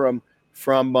Hill from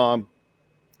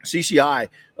CCI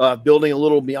building a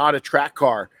little Miata track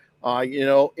car.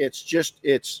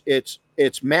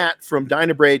 It's Matt from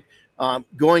Dynabraid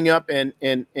going up and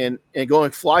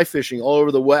going fly fishing all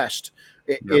over the West.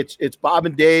 It's Bob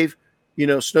and Dave,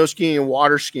 snow skiing and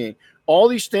water skiing. All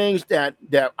these things that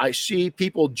I see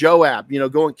people, Joab,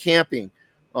 going camping.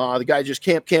 The guy just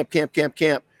camp.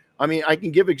 I mean, I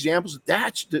can give examples.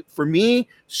 For me,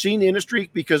 seeing the industry,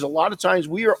 because a lot of times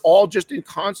we are all just in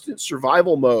constant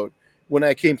survival mode when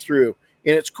I came through.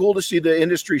 And it's cool to see the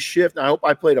industry shift. And I hope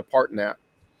I played a part in that.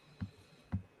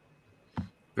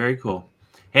 Very cool.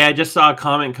 Hey, I just saw a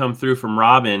comment come through from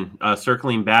Robin,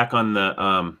 circling back on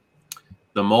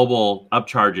the mobile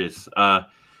upcharges.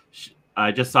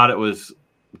 I just thought it was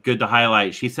good to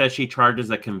highlight. She says she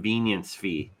charges a convenience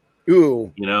fee.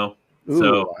 Ooh. Ooh,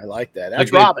 so I like that.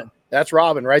 That's Robin. That's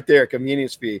Robin right there.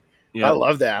 Convenience fee. Yeah. I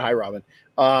love that. Hi, Robin.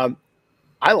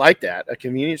 I like that. A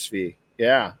convenience fee.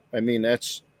 Yeah. I mean,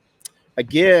 that's,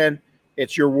 again,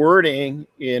 it's your wording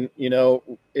in,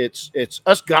 it's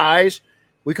us guys.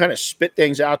 we kind of spit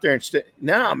things out there and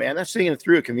no, man, that's thinking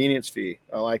through a convenience fee.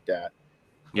 I like that.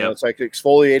 Yeah, it's like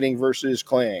exfoliating versus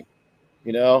claying.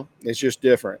 It's just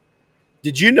different.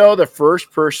 Did you know the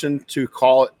first person to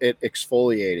call it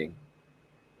exfoliating?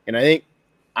 And I think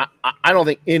I don't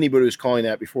think anybody was calling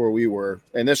that before we were.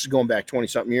 And this is going back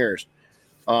 20-something years,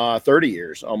 30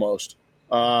 years almost.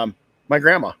 My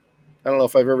grandma. I don't know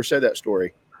if I've ever said that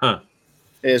story. Huh.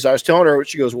 As I was telling her,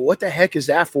 she goes, "Well, what the heck is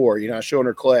that for?" I was showing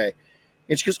her clay.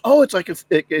 And she goes, "Oh, it's like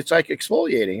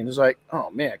exfoliating." And it's like, "Oh,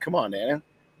 man, come on, Nana.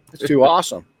 It's too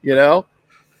awesome,"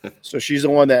 So she's the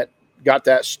one that got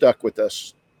that stuck with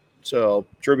us. So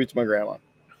tribute to my grandma.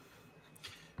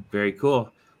 Very cool.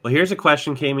 Well, here's a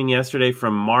question came in yesterday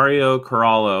from Mario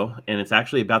Corallo, and it's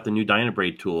actually about the new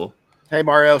Dynabraid tool. Hey,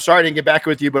 Mario. Sorry I didn't get back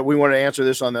with you, but we wanted to answer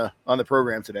this on the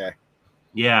program today.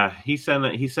 Yeah, he sent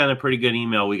a pretty good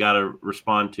email we got to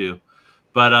respond to.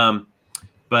 But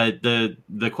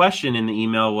the question in the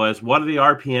email was, what are the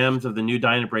RPMs of the new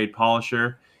Dynabraid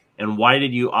polisher, and why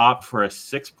did you opt for a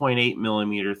 6.8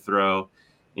 millimeter throw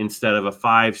instead of a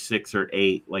 5, 6, or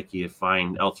 8 like you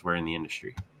find elsewhere in the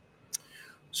industry?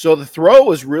 So the throw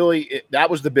was really that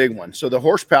was the big one. So the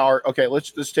horsepower. Okay,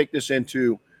 let's take this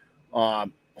into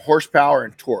horsepower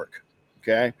and torque.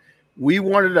 Okay, we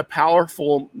wanted a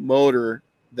powerful motor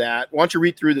that. Why don't you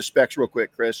read through the specs real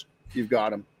quick, Chris? You've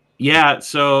got them. Yeah,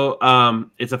 so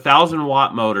it's a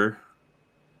 1,000-watt motor,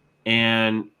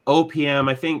 and OPM.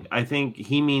 I think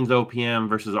he means OPM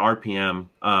versus RPM,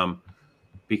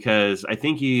 because I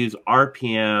think you use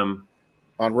RPM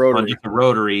on rotary. On just a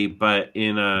rotary, but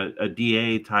in a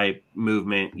DA type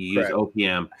movement, you use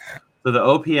OPM. So the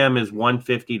OPM is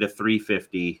 150 to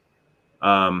 350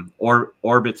 or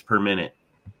orbits per minute,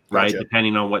 right? Gotcha.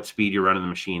 Depending on what speed you're running the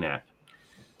machine at.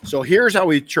 So here's how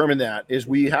we determine that: is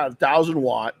we have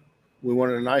 1,000-watt. We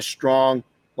wanted a nice, strong,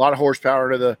 a lot of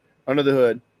horsepower under the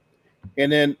hood,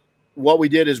 and then what we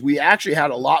did is we actually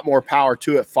had a lot more power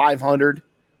to it, 500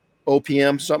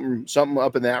 OPM, something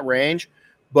up in that range.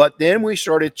 But then we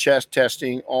started chest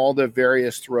testing all the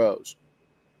various throws.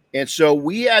 And so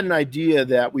we had an idea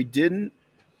that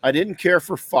I didn't care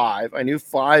for 5. I knew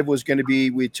 5 was going to be,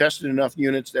 we tested enough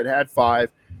units that had 5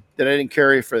 that I didn't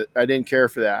care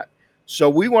for that. So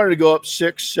we wanted to go up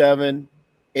 6, 7,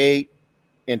 8,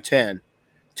 and 10.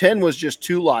 10 was just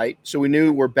too light. So we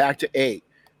knew we're back to 8.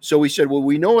 So we said, well,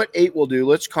 we know what 8 will do.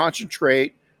 Let's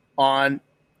concentrate on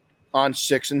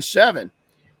 6 and 7.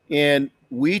 And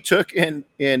we took and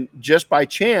just by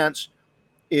chance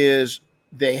is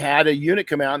they had a unit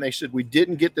come out and they said, we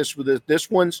didn't get this with this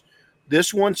one's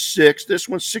 6, this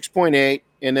one's 6.8.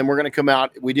 And then we're going to come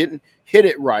out. We didn't hit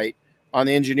it right on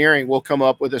the engineering. We'll come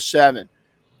up with a 7,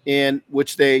 and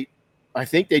which I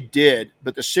think they did,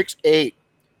 but the 6.8.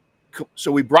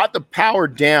 So we brought the power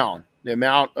down, the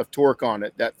amount of torque on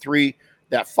it,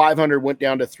 that 500 went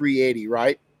down to 380,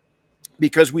 right?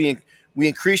 Because we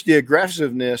increased the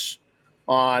aggressiveness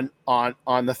on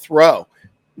the throw.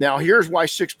 Now here's why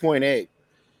 6.8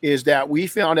 is that we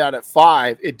found out at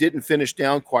 5 it didn't finish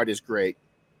down quite as great.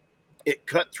 It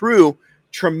cut through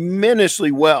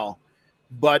tremendously well,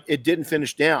 but it didn't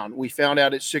finish down. We found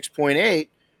out at 6.8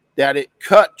 that it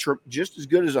cut just as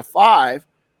good as a 5,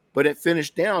 but it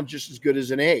finished down just as good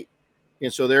as an 8.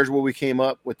 And so there's where we came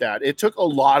up with that. It took a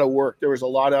lot of work. There was a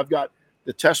lot. I've got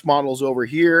the test models over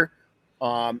here.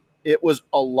 It was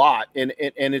a lot, and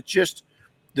it's just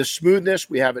the smoothness.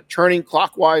 We have it turning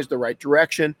clockwise, the right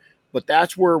direction, but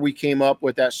that's where we came up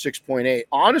with that 6.8.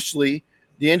 Honestly,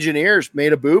 the engineers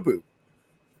made a boo-boo.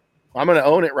 I'm going to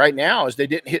own it right now, as they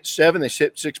didn't hit 7, they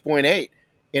hit 6.8,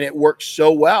 and it worked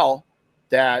so well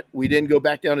that we didn't go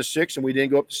back down to 6 and we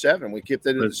didn't go up to 7. We kept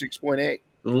it at 6.8.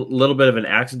 A little bit of an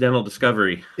accidental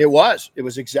discovery. It was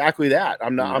exactly that.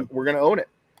 We're going to own it.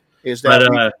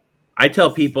 I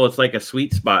tell people it's like a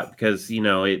sweet spot because,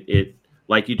 it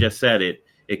like you just said, it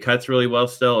cuts really well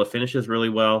still. It finishes really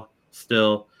well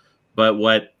still.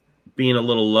 But being a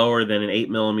little lower than an 8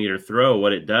 millimeter throw,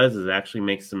 what it does is actually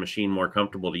makes the machine more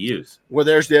comfortable to use. Well,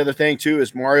 there's the other thing too,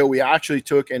 is Mario, we actually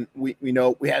took and we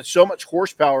had so much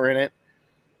horsepower in it.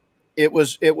 It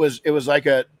was like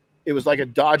a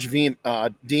Dodge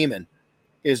Demon,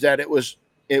 is that it was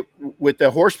with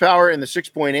the horsepower and the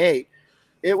 6.8.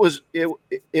 It was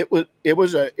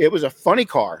a funny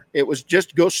car. It was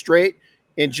just go straight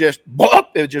and just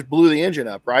it just blew the engine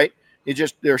up, right?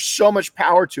 There's so much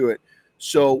power to it.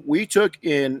 So we took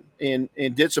and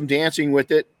did some dancing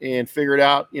with it and figured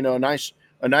out, a nice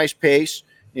pace,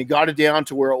 and got it down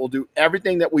to where it will do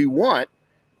everything that we want,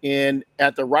 and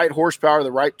at the right horsepower,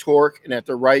 the right torque, and at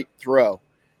the right throw.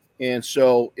 And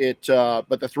so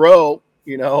but the throw,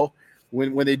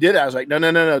 when they did that, I was like,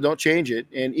 no, don't change it.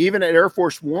 And even at Air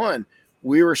Force One,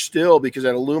 we were still, because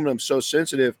that aluminum's so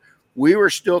sensitive, we were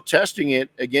still testing it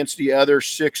against the other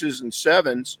 6s and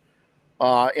 7s,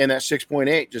 and that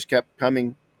 6.8 just kept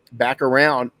coming back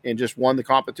around and just won the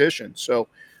competition. So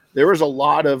there was a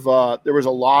lot of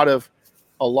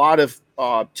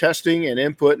testing and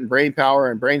input and brain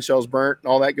power and brain cells burnt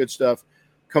and all that good stuff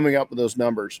coming up with those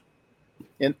numbers.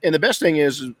 And the best thing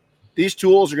is these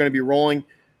tools are going to be rolling.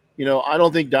 I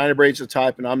don't think Dynabraid's the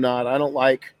type, and I'm not. I don't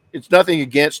like. It's nothing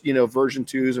against version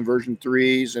 2s and version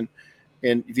 3s and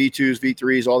V2s,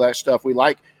 V3s, all that stuff we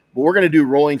like. But we're going to do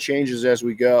rolling changes as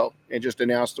we go and just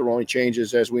announce the rolling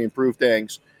changes as we improve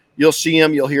things. You'll see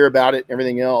them, you'll hear about it,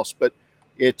 everything else. But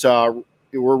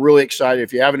we're really excited.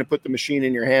 If you haven't put the machine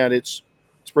in your hand, it's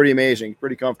pretty amazing,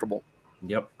 pretty comfortable.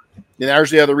 Yep. And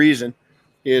there's the other reason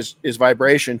is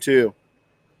vibration too.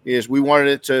 Is we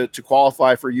wanted it to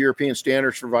qualify for European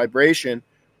standards for vibration.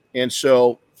 And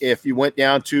so if you went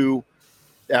down to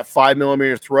that 5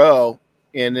 millimeter throw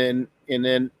or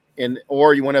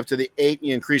you went up to the 8 and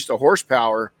you increased the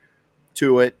horsepower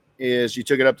to it, is you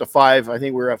took it up to 5, I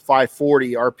think we were at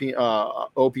 540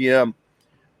 OPM,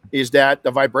 is that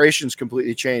the vibrations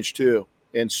completely changed too.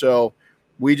 And so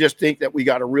we just think that we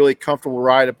got a really comfortable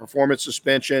ride, a performance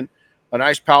suspension, a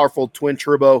nice powerful twin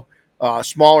turbo,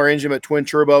 smaller engine but twin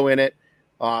turbo in it,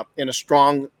 and a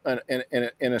strong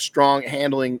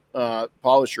handling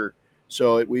polisher.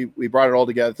 So we brought it all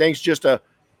together. It's just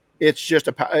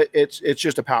a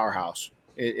powerhouse.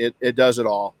 It does it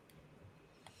all.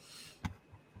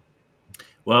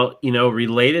 Well,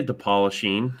 related to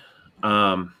polishing,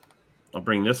 I'll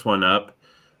bring this one up.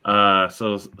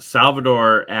 So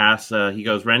Salvador asks, he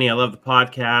goes, Renny, I love the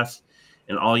podcast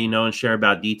and all you know and share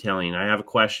about detailing. I have a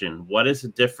question. What is the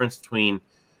difference between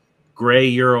gray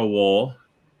Euro wool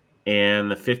and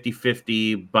the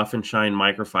 50/50 buff and shine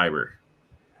microfiber?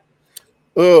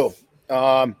 Oh,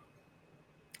 I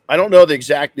don't know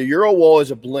the Euro wool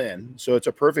is a blend, so it's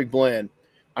a perfect blend.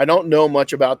 I don't know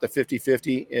much about the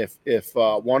 50/50. If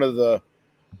one of the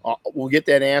we'll get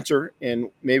that answer and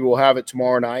maybe we'll have it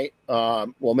tomorrow night.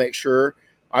 We'll make sure.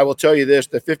 I will tell you this: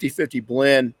 the 50/50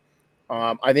 blend.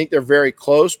 I think they're very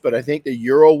close, but I think the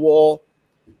Euro wool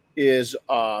is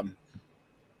a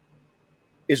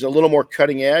little more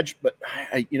cutting edge. But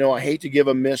I hate to give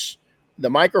a miss. The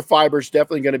microfiber is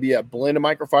definitely going to be a blend of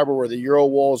microfiber, where the Euro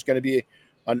wool is going to be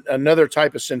another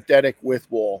type of synthetic with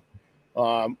wool.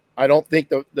 I don't think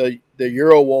the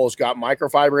Euro wool has got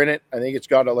microfiber in it. I think it's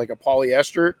got like a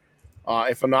polyester,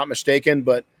 if I'm not mistaken.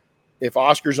 But if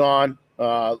Oscar's on,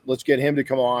 let's get him to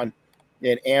come on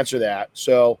and answer that.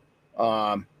 So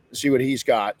see what he's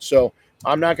got. So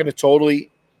I'm not going to totally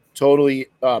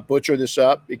butcher this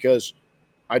up because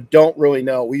I don't really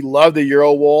know. We love the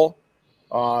Euro wool.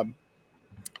 I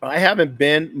haven't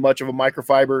been much of a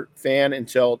microfiber fan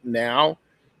until now.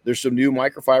 There's some new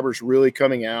microfibers really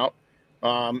coming out.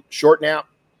 Short nap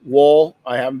wool,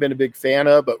 I haven't been a big fan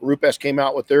of, but Rupes came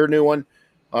out with their new one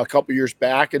a couple years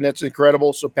back, and that's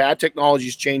incredible. So pad technology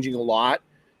is changing a lot.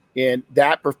 And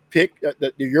that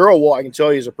the Euro wool, I can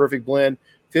tell you, is a perfect blend,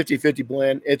 50/50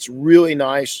 blend. It's really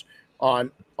nice on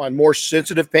more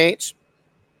sensitive paints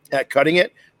at cutting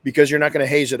it, because you're not going to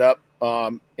haze it up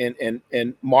and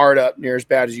mar it up near as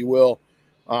bad as you will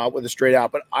with a straight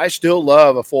out. But I still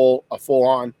love a full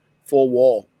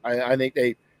wool. I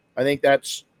think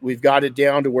that's, we've got it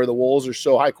down to where the wools are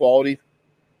so high quality.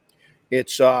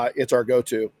 It's our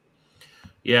go-to.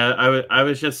 Yeah, I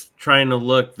was just trying to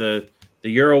look. The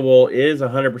Euro wool is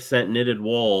 100% knitted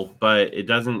wool, but it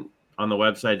doesn't, on the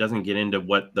website, doesn't get into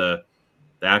what the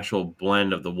actual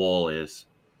blend of the wool is.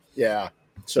 Yeah.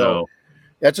 So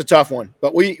that's a tough one,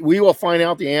 but we will find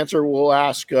out the answer. We'll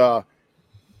ask the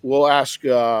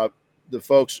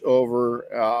folks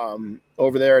over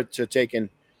there to take in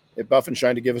at Buff and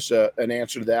Shine to give us an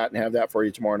answer to that and have that for you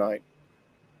tomorrow night.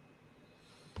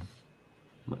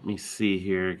 Let me see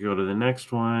here. Go to the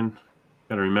next one.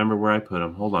 Got to remember where I put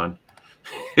them. Hold on.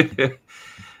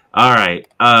 All right.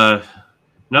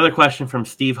 Another question from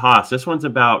Steve Haas. This one's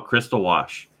about Crystal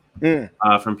Wash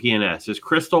from PNS. Is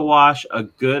Crystal Wash a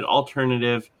good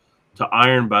alternative to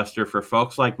Iron Buster for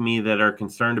folks like me that are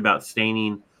concerned about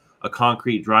staining a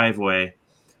concrete driveway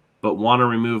but want to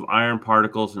remove iron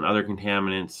particles and other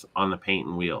contaminants on the paint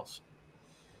and wheels?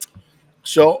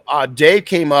 So Dave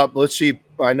came up. Let's see.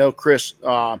 I know Chris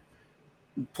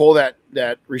pull that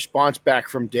response back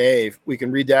from Dave. We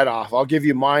can read that off. I'll give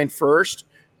you mine first,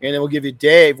 and then we'll give you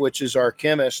Dave, which is our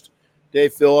chemist.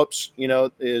 Dave Phillips,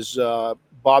 is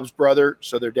Bob's brother.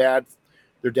 So their dad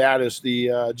is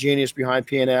the genius behind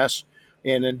PNS.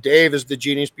 And then Dave is the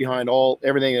genius behind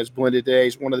everything that's blended today.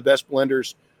 He's one of the best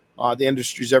blenders the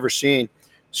industry's ever seen.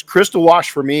 This Crystal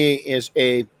Wash for me is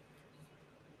it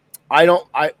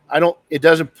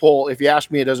doesn't pull, if you ask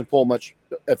me, it doesn't pull much,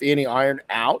 if any, iron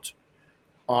out.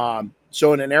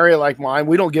 So in an area like mine,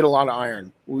 we don't get a lot of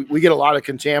iron. We get a lot of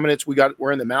contaminants.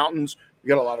 We're in the mountains. We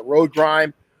got a lot of road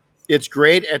grime. It's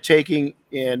great at taking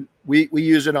in. We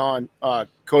use it on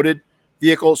coated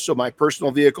vehicles. So my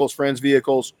personal vehicles, friends'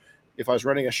 vehicles, if I was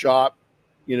running a shop,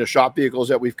 shop vehicles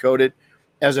that we've coated,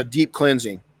 as a deep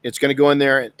cleansing. It's going to go in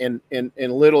there and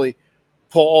literally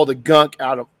pull all the gunk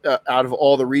out of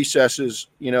all the recesses.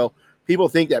 People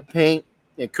think that paint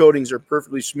and coatings are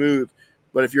perfectly smooth,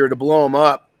 but if you're to blow them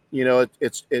up,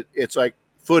 it's like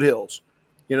foothills.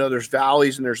 There's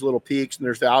valleys and there's little peaks, and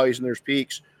there's valleys and there's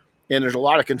peaks, and there's a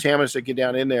lot of contaminants that get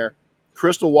down in there.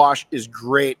 Crystal Wash is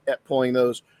great at pulling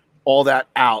all that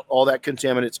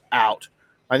contaminants out.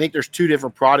 I think there's two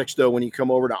different products though when you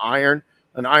come over to iron,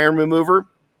 an iron remover,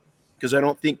 because I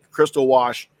don't think Crystal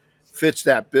Wash fits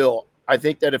that bill. I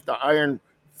think that if the iron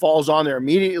falls on there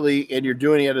immediately and you're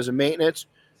doing it as a maintenance,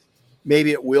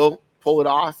 maybe it will pull it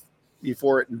off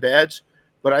before it embeds.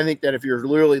 But I think that if you're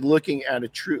literally looking at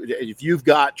if you've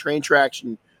got train tracks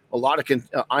and a lot of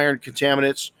iron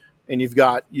contaminants, and you've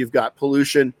got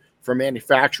pollution from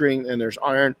manufacturing, and there's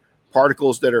iron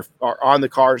particles that are on the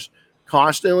cars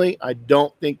constantly, I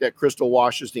don't think that Crystal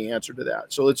Wash is the answer to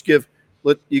that. So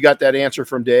you got that answer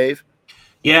from Dave?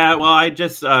 Yeah, well, I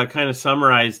just kind of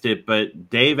summarized it, but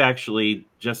Dave actually,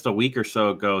 just a week or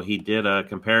so ago, he did a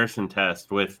comparison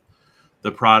test with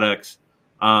the products.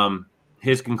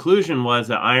 His conclusion was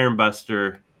that Iron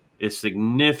Buster is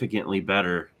significantly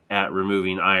better at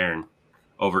removing iron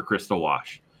over Crystal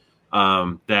Wash.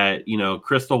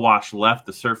 Crystal Wash left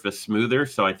the surface smoother,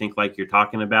 so I think, like you're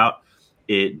talking about,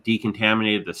 it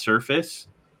decontaminated the surface,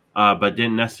 but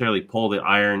didn't necessarily pull the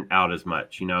iron out as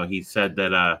much. He said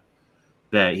that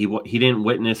he didn't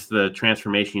witness the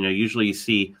transformation. Usually you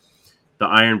see the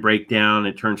iron break down,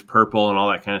 it turns purple and all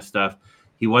that kind of stuff.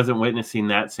 He wasn't witnessing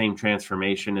that same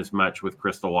transformation as much with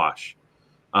Crystal Wash.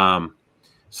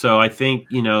 So I think,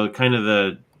 kind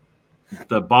of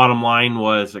the bottom line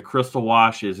was a Crystal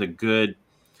Wash is a good,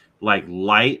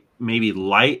 light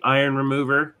iron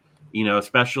remover,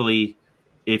 especially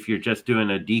if you're just doing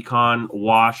a decon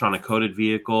wash on a coated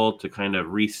vehicle to kind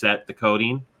of reset the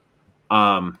coating.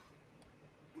 But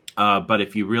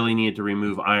if you really need to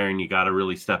remove iron, you got to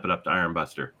really step it up to Iron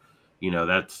Buster.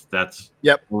 That's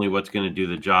only what's going to do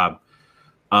the job.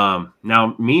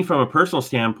 Now, me from a personal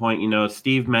standpoint,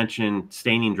 Steve mentioned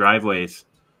staining driveways.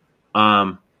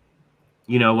 When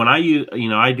I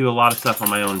do a lot of stuff on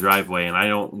my own driveway, and I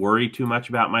don't worry too much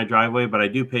about my driveway, but I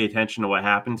do pay attention to what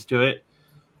happens to it.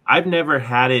 I've never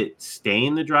had it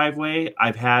stain the driveway.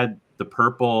 I've had the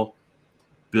purple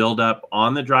build up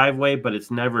on the driveway, but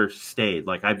it's never stayed.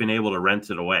 I've been able to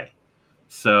rinse it away.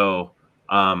 So,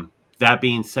 that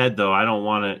being said, though, I don't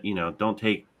want to, don't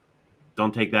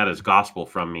take that as gospel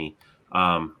from me.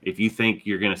 If you think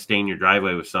you're going to stain your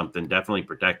driveway with something, definitely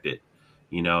protect it,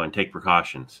 and take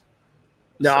precautions.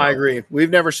 No, I agree. We've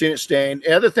never seen it stained.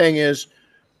 The other thing is,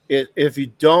 if you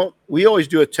don't, we always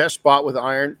do a test spot with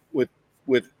iron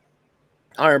with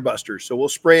Iron Busters. So we'll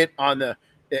spray it on the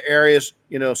areas,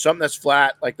 something that's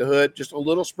flat, like the hood, just a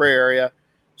little spray area,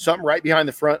 something right behind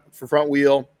the front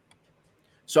wheel,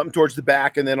 something towards the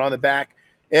back, and then on the back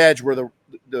edge where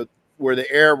the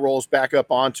air rolls back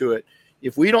up onto it.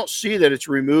 If we don't see that it's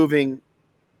removing,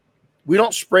 we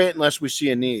don't spray it unless we see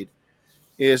a need.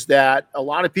 Is that a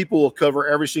lot of people will cover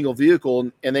every single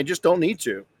vehicle, and they just don't need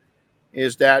to.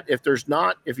 Is that if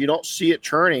you don't see it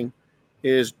turning,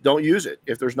 don't use it.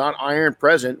 If there's not iron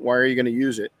present, why are you going to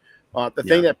use it? The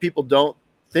thing that people don't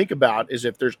think about is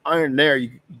if there's iron there,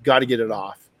 you got to get it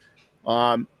off.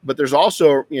 But there's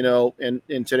also,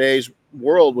 in today's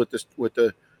world with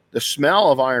the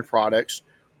smell of iron products,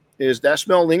 is that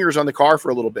smell lingers on the car for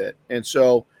a little bit. And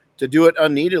so to do it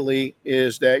unneededly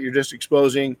is that you're just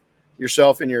exposing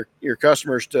yourself and your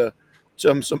customers to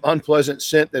some unpleasant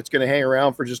scent that's going to hang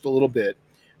around for just a little bit.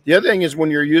 The other thing is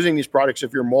when you're using these products,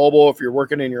 if you're mobile, if you're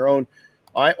working in your own,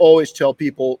 I always tell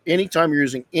people anytime you're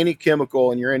using any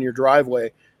chemical and you're in your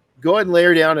driveway, go ahead and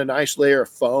layer down a nice layer of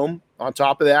foam on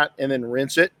top of that and then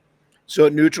rinse it so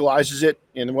it neutralizes it.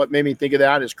 And what made me think of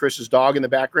that is Chris's dog in the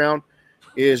background.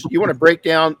 Is you want to break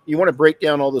down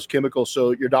all those chemicals so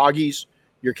your doggies,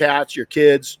 your cats, your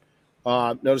kids,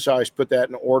 notice how I put that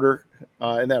in order,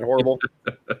 isn't that horrible?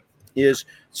 Is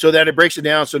so that it breaks it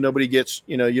down so nobody gets,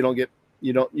 you don't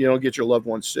get your loved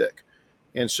ones sick.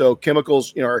 And so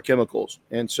chemicals, are chemicals.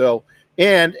 And so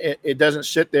and it doesn't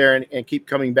sit there and keep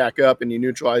coming back up, and you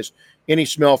neutralize any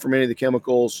smell from any of the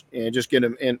chemicals and just get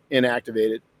them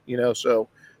inactivated, you know, so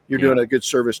you're doing a good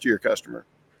service to your customer.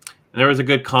 And there was a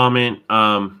good comment.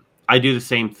 I do the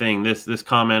same thing. This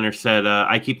commenter said,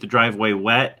 I keep the driveway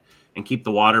wet and keep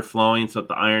the water flowing so that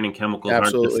the iron and chemicals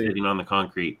aren't just sitting on the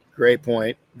concrete. Great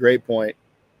point. Great point.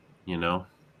 You know?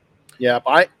 Yeah,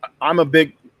 I'm a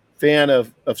big fan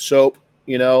of soap,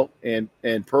 you know, and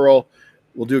Pearl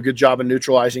will do a good job of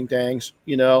neutralizing things,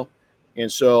 you know. And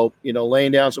so, you know,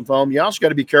 laying down some foam. You also got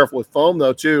to be careful with foam,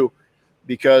 though, too,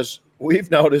 because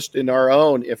we've noticed in our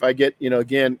own, if I get, you know,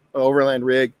 again, overland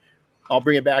rig, I'll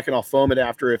bring it back and I'll foam it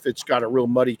after if it's got a real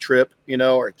muddy trip, you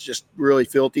know, or it's just really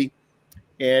filthy.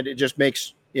 And it just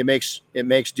makes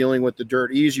dealing with the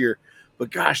dirt easier.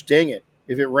 But gosh dang it,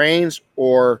 if it rains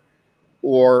or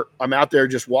I'm out there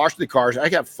just washing the cars, I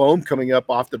got foam coming up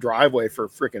off the driveway for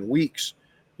freaking weeks,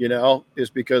 you know, is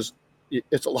because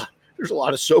it's a lot. There's a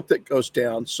lot of soap that goes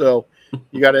down. So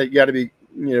you gotta be,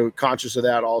 you know, conscious of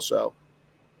that also.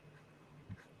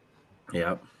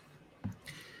 Yeah.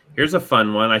 Here's a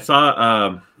fun one. I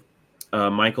saw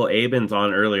Michael Abens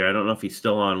on earlier. I don't know if he's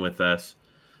still on with us,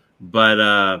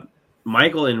 but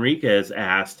Michael Enriquez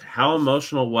asked, how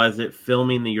emotional was it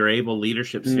filming the You're Able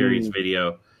Leadership Series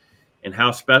video? And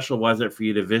how special was it for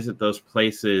you to visit those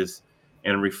places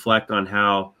and reflect on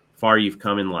how far you've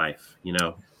come in life? You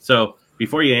know, so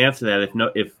before you answer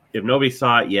that, if nobody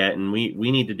saw it yet, and we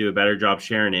need to do a better job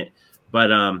sharing it,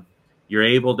 but You're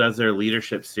Able does their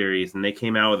leadership series, and they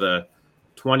came out with a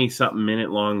 20-something minute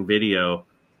long video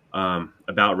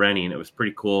about Renny, and it was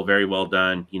pretty cool, very well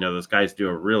done. You know, those guys do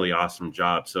a really awesome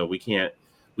job, so we can't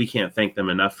thank them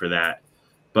enough for that.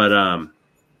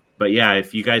 But yeah,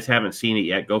 if you guys haven't seen it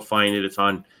yet, go find it. It's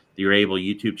on the You're Able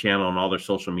YouTube channel and all their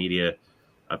social media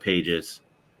pages.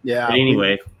 Yeah. But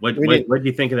anyway, what do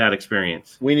you think of that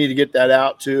experience? We need to get that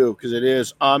out too, because it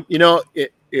is. You know,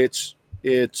 it's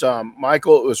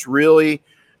Michael. It was really,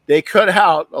 they cut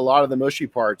out a lot of the mushy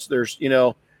parts. There's, you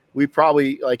know, we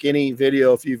probably, like any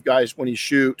video, if you guys, when you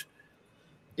shoot,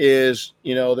 is,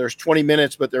 you know, there's 20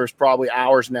 minutes, but there's probably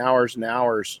hours and hours and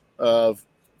hours of,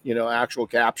 you know, actual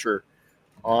capture.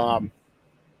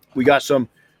 We got some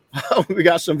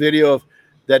video of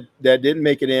that didn't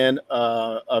make it in,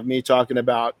 of me talking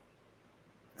about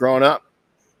growing up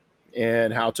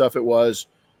and how tough it was.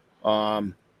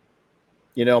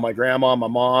 You know, my grandma, my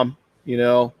mom, you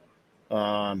know,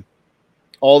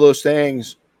 all those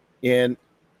things. And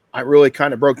I really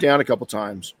kind of broke down a couple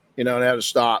times, you know, and had to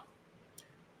stop.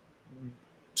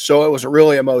 So it was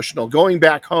really emotional. Going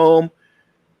back home,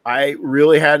 I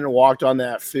really hadn't walked on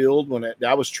that field when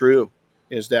that was true.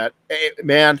 Is that, hey,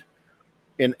 man,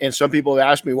 and some people have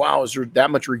asked me, wow, is there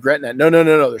that much regret in that? No.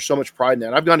 There's so much pride in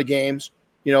that. I've gone to games.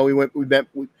 You know,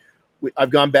 I've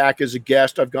gone back as a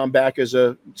guest. I've gone back as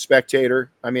a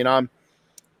spectator. I mean, I'm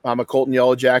a Colton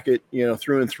Yellow Jacket, you know,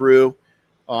 through and through.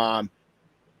 I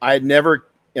had never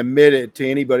admitted to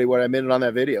anybody what I admitted on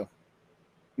that video.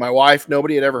 My wife,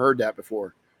 nobody had ever heard that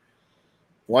before.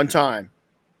 One time,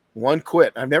 one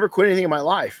quit. I've never quit anything in my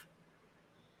life.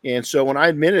 And so when I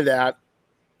admitted that,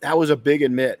 that was a big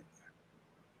admit,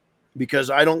 because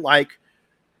I don't like,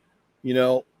 you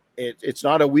know, it's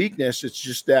not a weakness. It's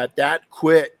just that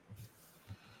quit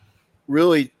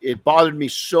really, it bothered me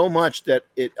so much that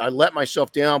I let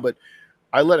myself down, but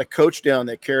I let a coach down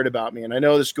that cared about me. And I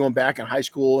know this going back in high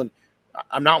school, and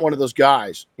I'm not one of those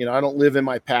guys. You know, I don't live in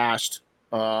my past.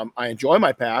 I enjoy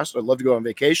my past. I'd love to go on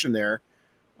vacation there,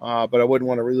 but I wouldn't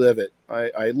want to relive it.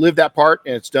 I lived that part,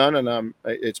 and it's done, and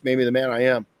it's made me the man I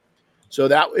am. So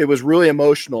that it was really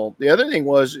emotional. The other thing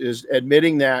is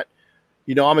admitting that,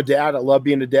 you know, I'm a dad. I love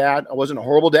being a dad. I wasn't a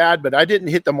horrible dad, but I didn't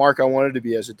hit the mark I wanted to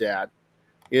be as a dad.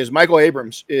 Michael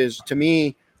Abrams is, to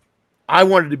me, I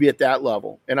wanted to be at that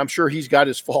level, and I'm sure he's got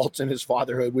his faults in his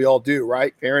fatherhood. We all do,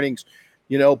 right? Parenting's,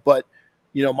 you know, but,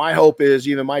 you know, my hope is,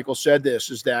 even Michael said this,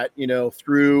 is that, you know,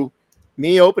 through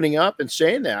me opening up and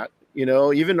saying that, you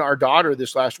know, even our daughter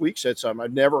this last week said something.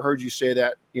 I've never heard you say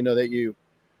that, you know, that you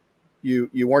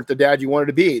weren't the dad you wanted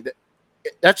to be.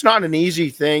 That's not an easy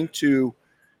thing to,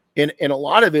 and a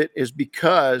lot of it is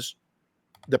because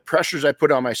the pressures I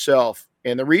put on myself.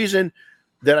 And the reason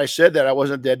that I said that I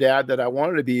wasn't the dad that I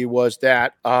wanted to be was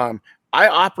that I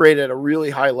operate at a really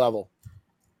high level.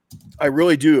 I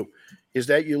really do. Is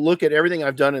that you look at everything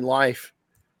I've done in life,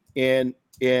 and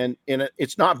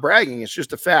it's not bragging, it's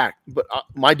just a fact, but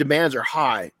my demands are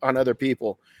high on other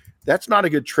people. That's not a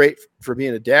good trait for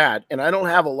being a dad. And I don't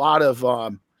have a lot of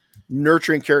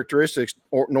nurturing characteristics,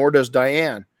 nor does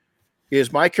Diane.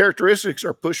 My characteristics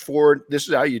are push forward. This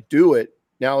is how you do it.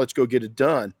 Now let's go get it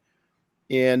done.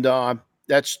 And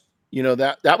that's,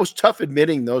 that was tough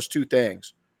admitting those two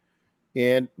things.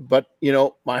 But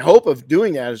my hope of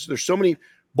doing that is there's so many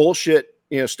bullshit,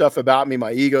 stuff about me,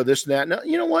 my ego, this and that. No,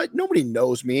 you know what? Nobody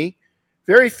knows me.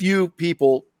 Very few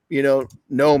people,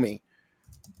 know me.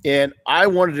 And I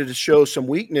wanted to show some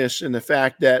weakness in the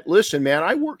fact that, listen, man,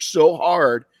 I work so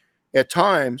hard at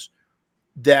times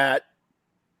that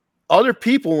other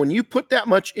people, when you put that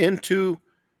much into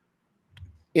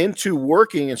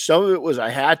working, and some of it was I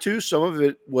had to, some of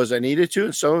it was I needed to,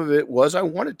 and some of it was I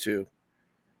wanted to.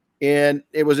 And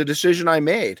it was a decision I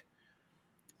made.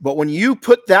 But when you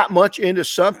put that much into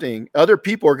something, other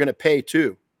people are going to pay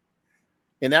too.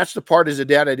 And that's the part as a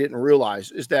dad I didn't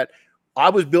realize, is that I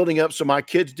was building up so my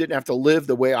kids didn't have to live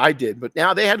the way I did, but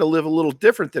now they had to live a little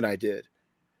different than I did.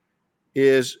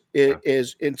 And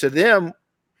to them,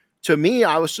 to me,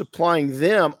 I was supplying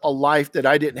them a life that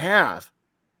I didn't have.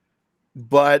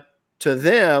 But to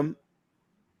them,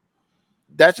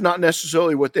 that's not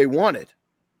necessarily what they wanted.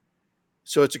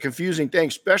 So it's a confusing thing,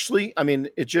 especially,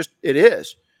 it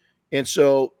is. And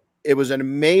so it was an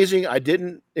amazing, I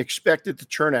didn't expect it to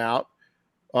turn out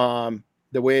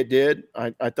the way it did.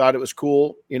 I thought it was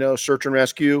cool. Search and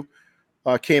rescue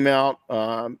came out.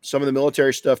 Some of the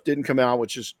military stuff didn't come out,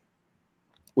 which is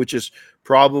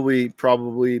probably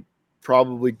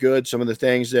good. Some of the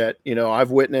things that,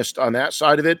 I've witnessed on that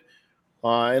side of it.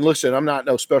 And listen, I'm not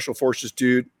no special forces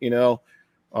dude,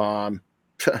 I'm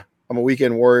a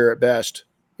weekend warrior at best.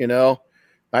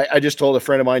 I just told a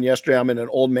friend of mine yesterday, I'm in an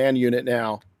old man unit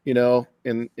now,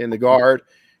 in the Guard.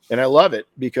 And I love it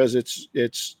because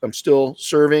I'm still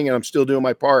serving and I'm still doing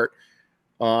my part.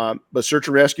 But search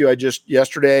and rescue, I just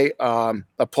yesterday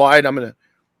applied. I'm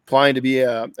applying to be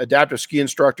a adaptive ski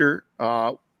instructor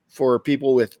for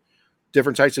people with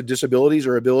different types of disabilities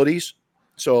or abilities.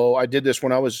 So I did this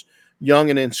when I was young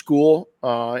and in school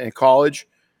and college,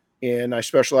 and I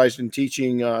specialized in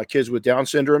teaching kids with Down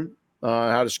syndrome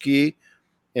how to ski.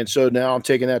 And so now I'm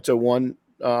taking that to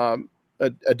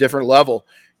a different level.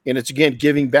 And it's, again,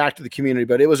 giving back to the community.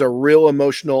 But it was a real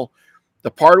emotional, the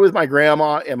part with my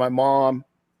grandma and my mom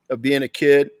of being a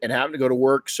kid and having to go to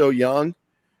work so young,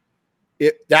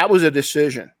 that was a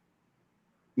decision.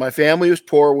 My family was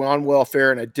poor, we're on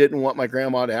welfare, and I didn't want my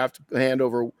grandma to have to hand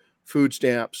over food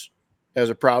stamps as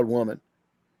a proud woman.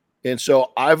 And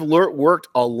so I've worked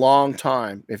a long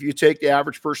time. If you take the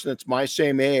average person that's my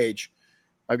same age,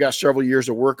 I've got several years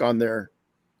of work on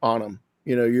them,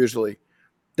 usually.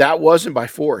 That wasn't by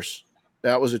force.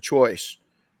 That was a choice.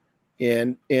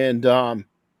 And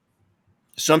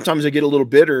sometimes I get a little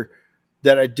bitter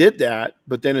that I did that,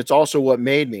 but then it's also what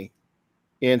made me.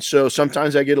 And so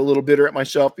sometimes I get a little bitter at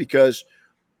myself because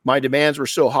my demands were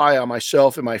so high on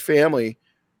myself and my family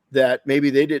that maybe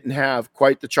they didn't have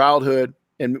quite the childhood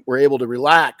and were able to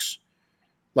relax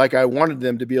like I wanted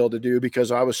them to be able to do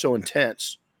because I was so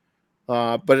intense.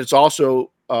 But it's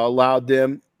also allowed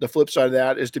them, the flip side of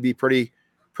that is to be pretty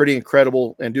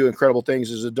incredible and do incredible things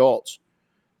as adults.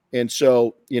 And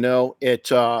so, yeah,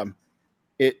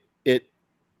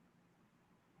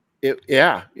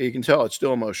 you can tell it's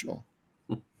still emotional.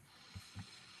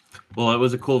 Well, it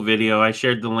was a cool video. I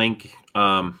shared the link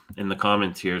in the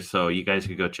comments here, so you guys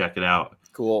could go check it out.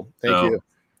 Cool. Thank you.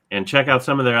 And check out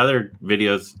some of their other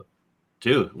videos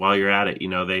too while you're at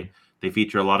it. They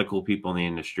feature a lot of cool people in the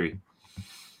industry.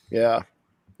 Yeah.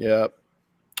 Yeah.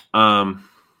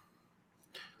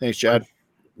 Thanks, Chad.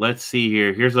 Let's see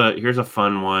here. Here's a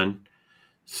fun one.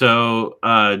 So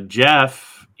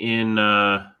Jeff in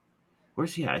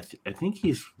where's he at? I think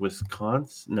he's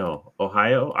Wisconsin. No,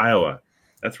 Ohio, Iowa.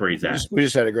 That's where he's at. We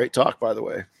just had a great talk, by the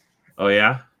way. Oh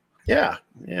yeah? Yeah.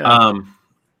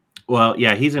 Well,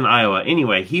 yeah, he's in Iowa.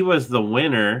 Anyway, he was the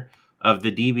winner of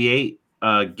the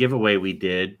DB8 giveaway we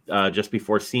did just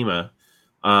before SEMA.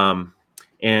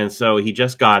 And so he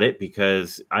just got it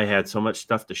because I had so much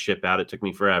stuff to ship out. It took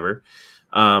me forever.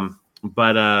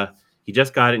 But he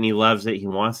just got it and he loves it. He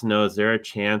wants to know, is there a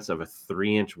chance of a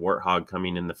 3-inch warthog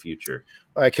coming in the future?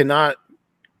 I cannot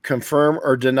confirm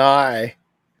or deny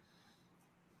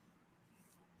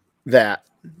that.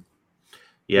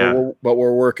 Yeah. But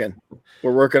we're working.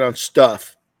 We're working on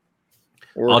stuff.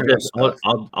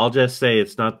 I'll just say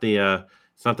it's not the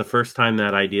first time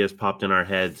that idea has popped in our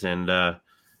heads, and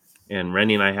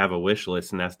Renny and I have a wish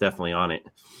list, and that's definitely on it.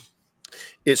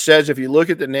 It says, if you look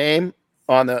at the name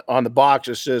on the box,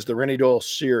 it says the Renny Doyle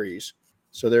series.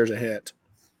 So there's a hint.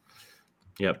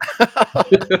 Yep.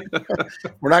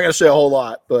 We're not going to say a whole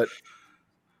lot, but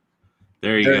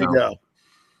there you go.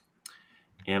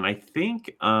 And I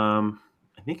think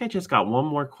I just got one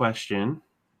more question.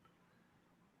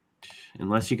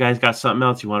 unless you guys got something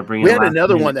else you want to bring in. We had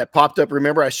another one that popped up.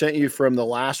 Remember, I sent you from the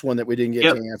last one that we didn't get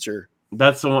to answer.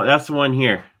 That's the one. That's the one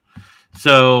here.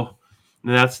 So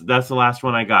that's the last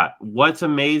one I got. What's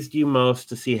amazed you most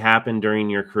to see happen during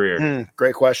your career?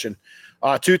 Great question.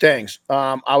 Two things.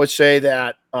 I would say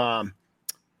that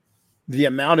the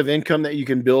amount of income that you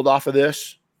can build off of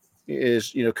this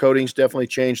is, coating's definitely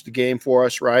changed the game for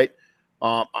us, right?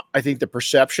 I think the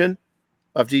perception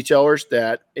of detailers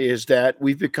that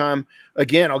we've become,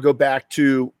 again, I'll go back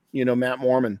to, Matt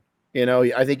Mormon.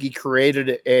 I think he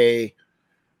created a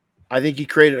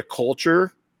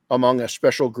culture among a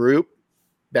special group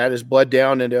that has bled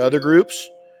down into other groups,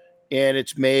 and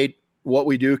it's made what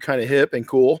we do kind of hip and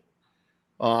cool.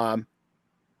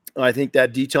 I think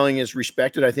that detailing is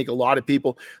respected. I think a lot of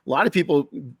people,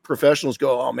 professionals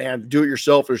go, oh man, do it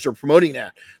yourselfers. They're promoting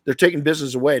that. They're taking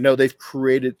business away. No, they've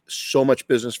created so much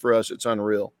business for us. It's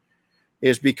unreal.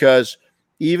 Is because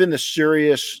even the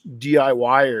serious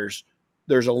DIYers,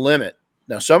 there's a limit.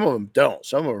 Now, some of them don't.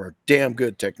 Some of them are damn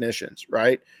good technicians,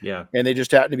 right? Yeah. And they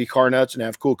just happen to be car nuts and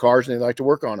have cool cars and they like to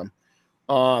work on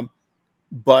them.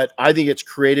 But I think it's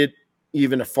created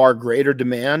even a far greater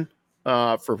demand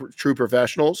for true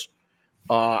professionals.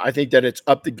 I think that it's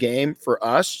up the game for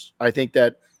us. I think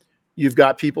that you've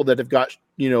got people that have got,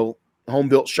 home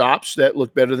built shops that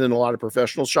look better than a lot of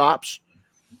professional shops.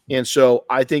 And so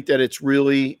I think that it's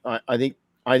really, I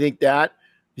think that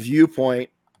viewpoint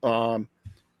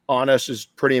on us is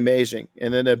pretty amazing.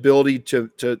 And then the ability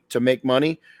to make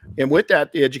money. And with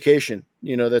that, the education,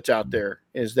 that's out there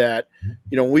is that,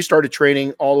 when we started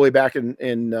training all the way back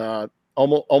in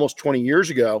almost 20 years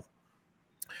ago,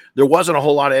 there wasn't a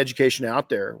whole lot of education out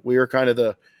there. We were kind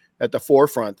of at the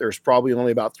forefront. There's probably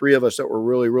only about 3 of us that were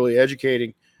really, really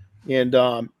educating.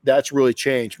 And that's really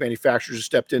changed. Manufacturers have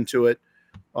stepped into it.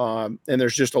 And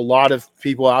there's just a lot of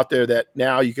people out there that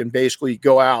now you can basically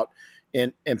go out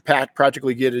and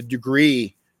practically get a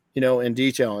degree, in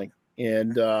detailing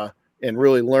and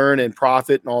really learn and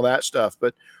profit and all that stuff.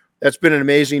 But that's been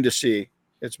amazing to see.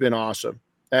 It's been awesome.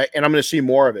 And I'm going to see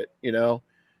more of it,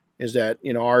 is that,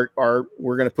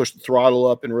 we're going to push the throttle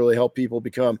up and really help people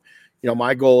become,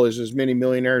 my goal is as many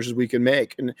millionaires as we can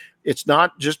make. And it's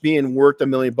not just being worth $1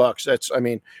 million.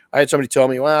 I had somebody tell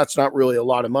me, well, it's not really a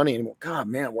lot of money anymore. God,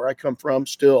 man, where I come from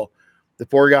still, the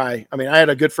poor guy. I had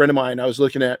a good friend of mine. I was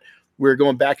looking at, we were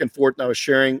going back and forth and I was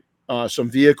sharing some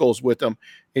vehicles with him.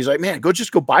 He's like, man,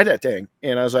 just go buy that thing.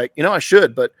 And I was like, I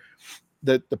should, but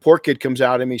the poor kid comes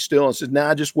out at me still and says,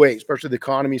 nah, just wait. Especially the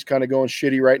economy's kind of going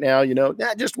shitty right now.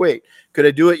 Nah, just wait. Could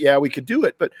I do it? Yeah, we could do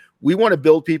it. But we want to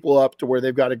build people up to where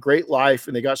they've got a great life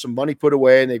and they got some money put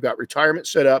away and they've got retirement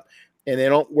set up and they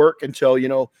don't work until,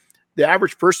 the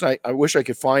average person, I wish I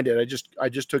could find it. I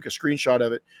just took a screenshot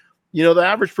of it. The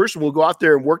average person will go out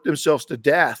there and work themselves to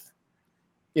death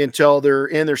until they're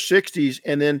in their 60s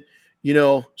and then,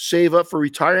 save up for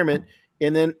retirement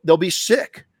and then they'll be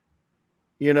sick.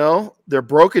 They're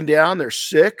broken down, they're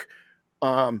sick,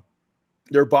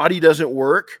 their body doesn't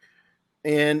work.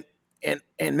 And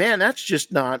man, that's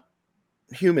just not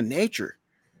human nature.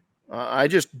 I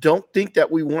just don't think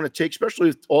that we want to take, especially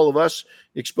with all of us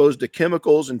exposed to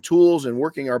chemicals and tools and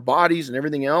working our bodies and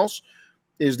everything else,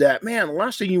 is that, man, the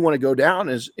last thing you want to go down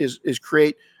is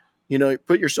create,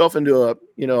 put yourself into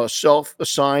a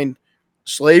self-assigned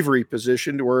slavery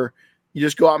position to where you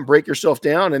just go out and break yourself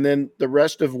down. And then the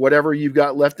rest of whatever you've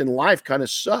got left in life kind of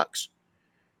sucks,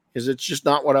 because it's just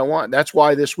not what I want. That's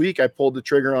why this week I pulled the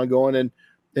trigger on going and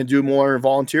do more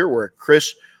volunteer work.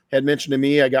 Chris had mentioned to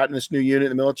me, I got in this new unit in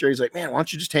the military. He's like, man, why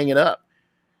don't you just hang it up?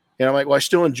 And I'm like, well, I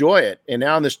still enjoy it. And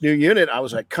now in this new unit, I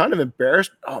was like kind of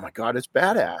embarrassed. Oh my God, it's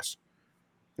badass.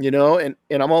 And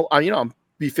I'm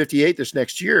be 58 this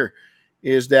next year.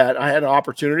 Is that I had an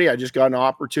opportunity. I just got an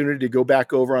opportunity to go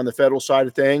back over on the federal side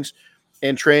of things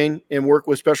and train and work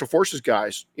with special forces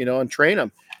guys, and train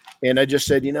them. And I just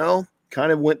said,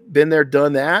 kind of been there,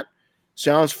 done that.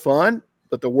 Sounds fun,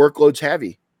 but the workload's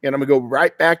heavy. And I'm gonna go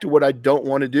right back to what I don't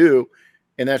want to do.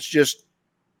 And that's just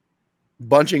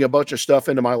bunching a bunch of stuff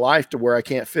into my life to where I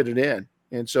can't fit it in.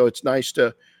 And so it's nice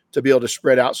to be able to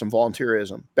spread out some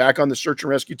volunteerism back on the search and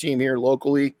rescue team here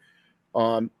locally.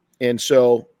 And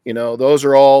so, those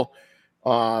are all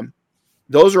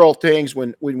things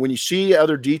when you see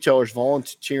other detailers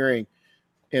volunteering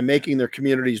and making their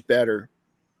communities better,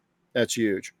 that's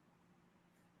huge.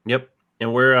 Yep.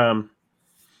 And we're, I'm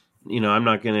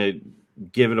not going to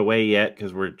give it away yet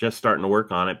because we're just starting to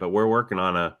work on it, but we're working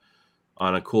on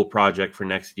a cool project for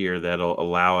next year that'll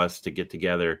allow us to get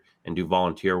together and do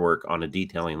volunteer work on a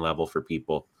detailing level for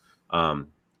people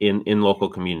in local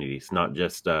communities, not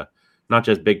just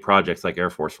big projects like Air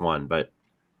Force One, but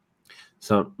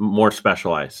some more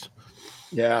specialized.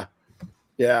 Yeah.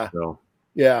 Yeah. So.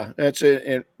 Yeah, that's it.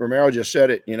 And Romero just said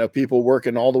it, people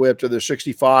working all the way up to their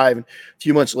 65 and a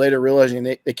few months later realizing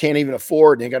they can't even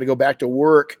afford and they got to go back to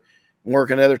work and work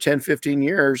another 10, 15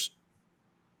 years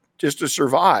just to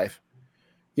survive.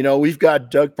 We've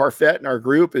got Doug Parfett in our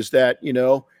group is that, he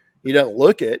doesn't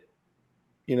look it.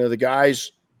 The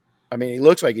guy's, he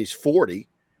looks like he's 40,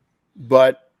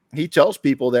 but he tells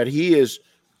people that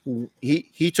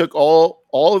he took all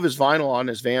of his vinyl on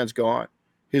his van's gone.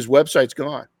 His website's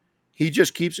gone. He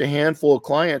just keeps a handful of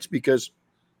clients because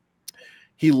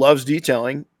he loves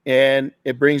detailing and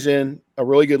it brings in a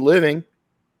really good living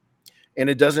and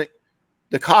the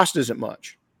cost isn't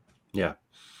much. Yeah.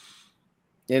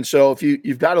 And so if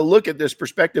you've got to look at this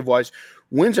perspective wise,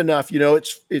 when's enough, I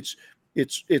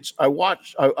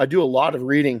do a lot of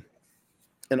reading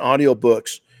and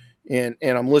audiobooks and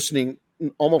I'm listening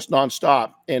almost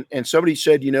nonstop. And somebody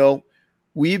said,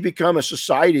 we've become a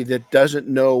society that doesn't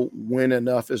know when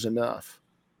enough is enough.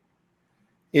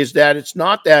 Is that it's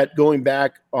not that going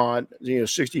back on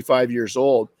 65 years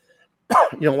old.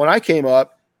 When I came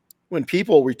up, when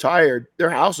people retired, their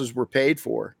houses were paid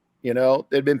for.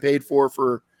 They'd been paid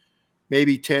for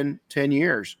maybe 10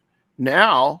 years.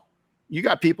 Now you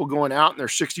got people going out and they're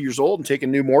 60 years old and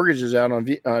taking new mortgages out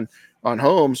on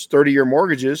homes, 30-year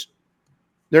mortgages.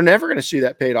 They're never going to see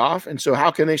that paid off. And so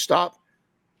how can they stop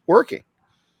working?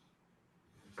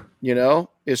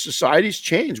 As society's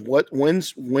changed,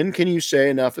 when can you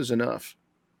say enough is enough?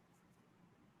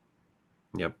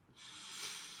 Yep.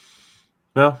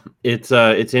 Well, it's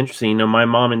interesting. My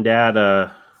mom and dad,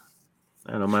 I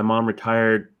don't know, my mom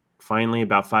retired finally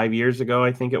about 5 years ago,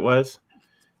 I think it was.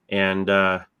 And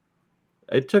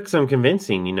it took some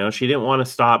convincing, she didn't want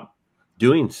to stop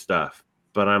doing stuff.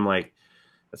 But I'm like,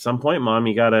 at some point, Mom,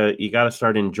 you gotta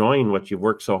start enjoying what you've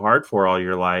worked so hard for all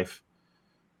your life,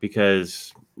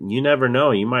 because you never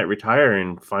know. You might retire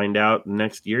and find out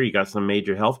next year you got some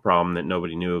major health problem that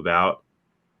nobody knew about.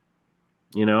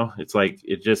 It's like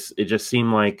it just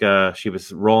seemed like she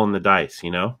was rolling the dice.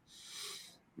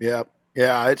 Yeah.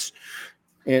 It's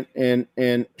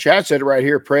and Chad said it right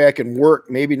here. Pray I can work,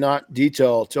 maybe not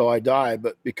detail till I die,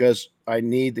 but because I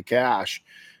need the cash.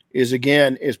 Is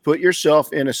put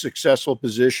yourself in a successful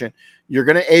position. You're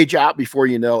going to age out before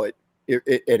you know it.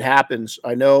 It happens.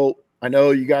 I know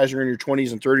you guys are in your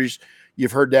 20s and 30s.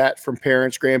 You've heard that from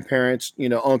parents, grandparents,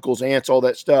 uncles, aunts, all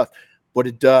that stuff, but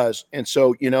it does. And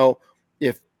so,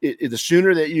 if the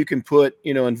sooner that you can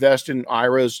invest in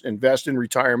IRAs, invest in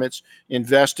retirements,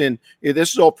 invest in, this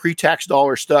is all pre-tax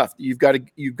dollar stuff. You've got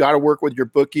to work with your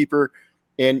bookkeeper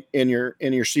and your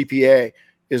CPA.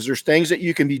 There's things that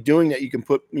you can be doing that you can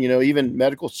put, even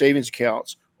medical savings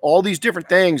accounts, all these different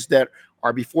things that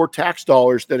are before tax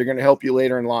dollars that are going to help you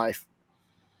later in life.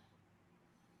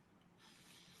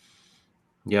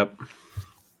 Yep.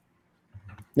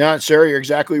 Now, Sarah, you're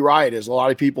exactly right. Is a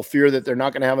lot of people fear that they're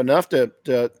not going to have enough to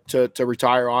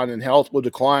retire on, and health will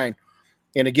decline.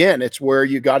 And again, it's where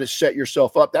you got to set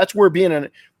yourself up. That's where being an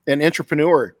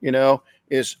entrepreneur,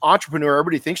 is entrepreneur.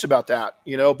 Everybody thinks about that,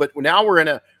 but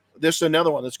now this is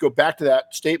another one. Let's go back to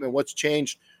that statement. What's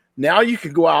changed? Now you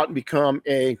can go out and become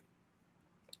a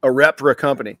rep for a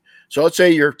company. So let's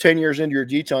say you're 10 years into your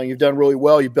detailing. You've done really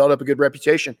well. You built up a good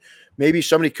reputation. Maybe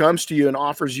somebody comes to you and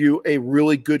offers you a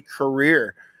really good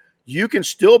career. You can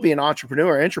still be an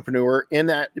entrepreneur in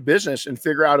that business and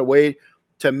figure out a way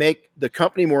to make the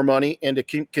company more money and to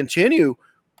continue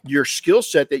your skill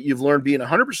set that you've learned being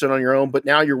 100% on your own, but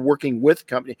now you're working with the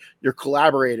company. You're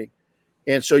collaborating.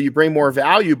 And so you bring more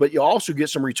value, but you also get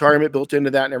some retirement built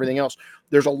into that and everything else.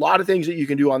 There's a lot of things that you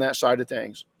can do on that side of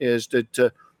things is to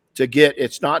get,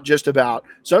 it's not just about,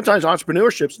 sometimes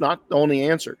entrepreneurship's not the only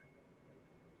answer.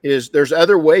 There's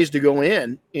other ways to go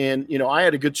in. And, I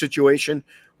had a good situation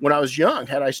when I was young.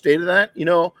 Had I stayed in that,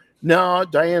 no,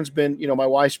 Diane's been, my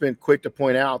wife's been quick to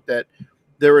point out that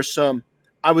there was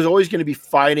I was always going to be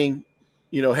fighting,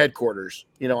 headquarters,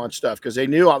 on stuff because they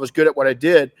knew I was good at what I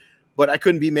did, but I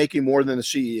couldn't be making more than the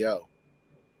CEO.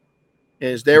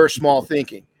 They were small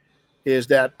thinking.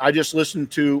 That I just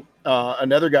listened to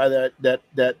another guy that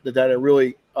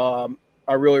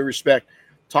I really respect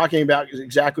talking about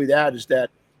exactly that. Is that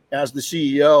as the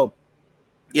CEO,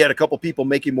 he had a couple people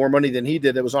making more money than he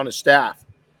did that was on his staff,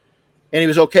 and he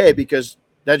was okay because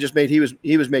that just made he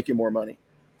was making more money.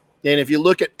 And if you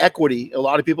look at equity, a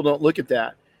lot of people don't look at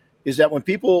that. Is that when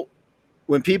people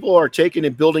are taking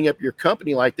and building up your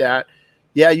company like that,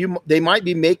 yeah, they might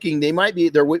be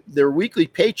their weekly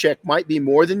paycheck might be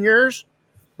more than yours,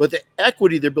 but the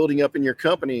equity they're building up in your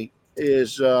company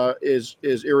is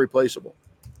irreplaceable.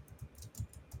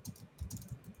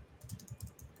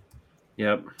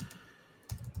 Yep.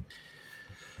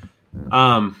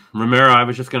 Romero, I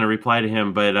was just going to reply to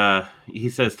him, but he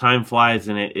says time flies,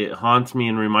 and it haunts me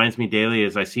and reminds me daily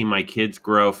as I see my kids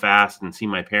grow fast and see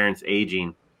my parents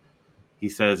aging. He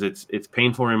says it's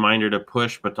painful reminder to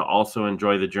push, but to also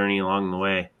enjoy the journey along the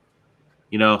way.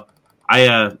 You know,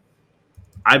 I've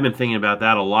been thinking about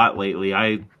that a lot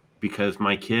lately. Because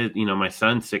my kid, my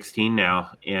son's 16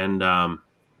 now, and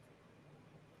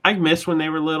I miss when they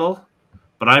were little,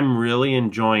 but I'm really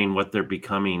enjoying what they're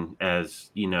becoming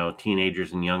as,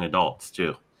 teenagers and young adults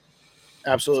too.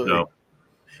 Absolutely. So,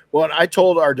 well, I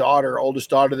told our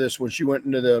oldest daughter, this when she went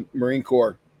into the Marine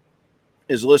Corps,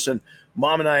 is listen,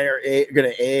 Mom and I are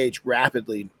going to age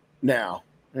rapidly now.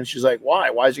 And she's like,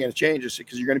 why? Why is it going to change? I said,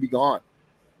 because you're going to be gone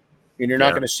and you're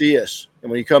not going to see us.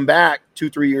 And when you come back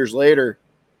 2-3 years later,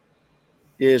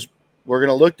 we're going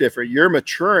to look different. You're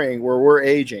maturing where we're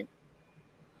aging.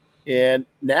 And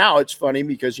now it's funny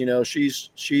because, I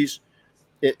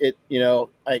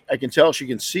can tell she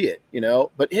can see it,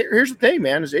 but here's the thing,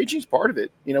 man, is aging's part of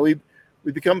it. We've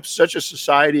become such a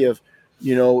society of,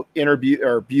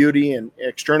 inner beauty and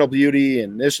external beauty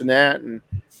and this and that. And,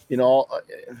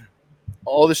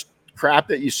 all this crap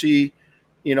that you see,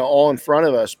 all in front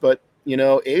of us. But,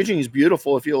 aging is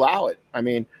beautiful if you allow it. I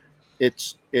mean,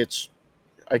 it's,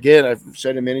 again, I've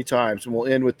said it many times, and we'll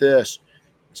end with this.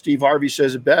 Steve Harvey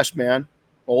says it best, man.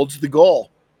 Old's the goal.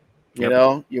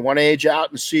 Yep. You want to age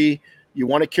out and see, you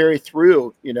want to carry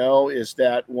through, is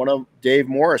that one of Dave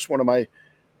Morris, one of my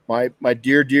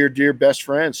dear best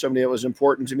friends, somebody that was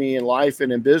important to me in life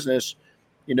and in business,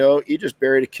 he just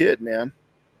buried a kid, man.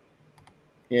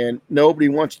 And nobody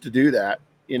wants to do that,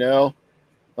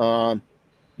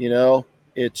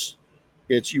 it's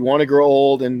you want to grow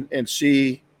old and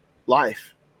see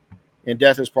life, and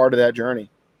death is part of that journey.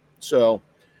 So,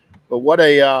 but what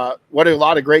a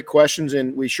lot of great questions,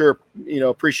 and we sure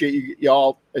appreciate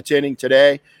y'all attending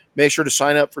today. Make sure to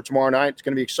sign up for tomorrow night. It's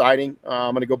going to be exciting.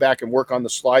 I'm going to go back and work on the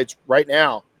slides right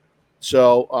now.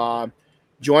 So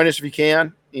join us if you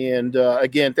can. And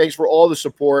again, thanks for all the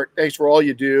support. Thanks for all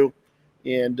you do,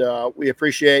 and we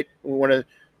appreciate. We want to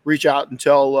reach out and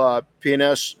tell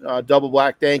PNS Double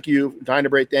Black thank you,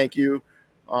 Dynabrate thank you.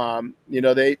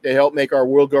 They help make our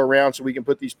world go around so we can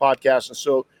put these podcasts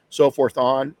and so forth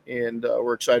on, and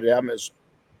we're excited to have them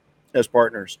as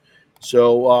partners.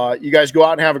 So you guys go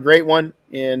out and have a great one.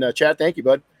 And Chad, thank you,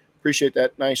 bud. Appreciate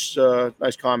that nice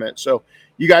comment. So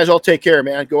you guys all take care,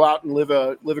 man. Go out and live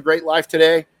a great life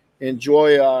today.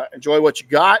 Enjoy what you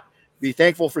got. Be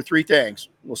thankful for 3 things.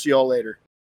 We'll see you all later.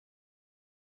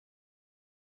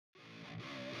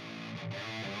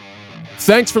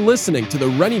 Thanks for listening to the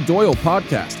Renny Doyle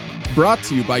podcast, brought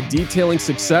to you by Detailing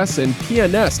Success and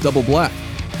PNS Double Black.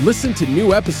 Listen to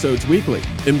new episodes weekly,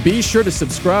 and be sure to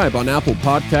subscribe on Apple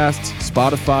Podcasts,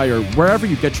 Spotify, or wherever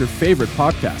you get your favorite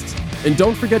podcasts. And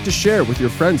don't forget to share with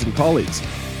your friends and colleagues.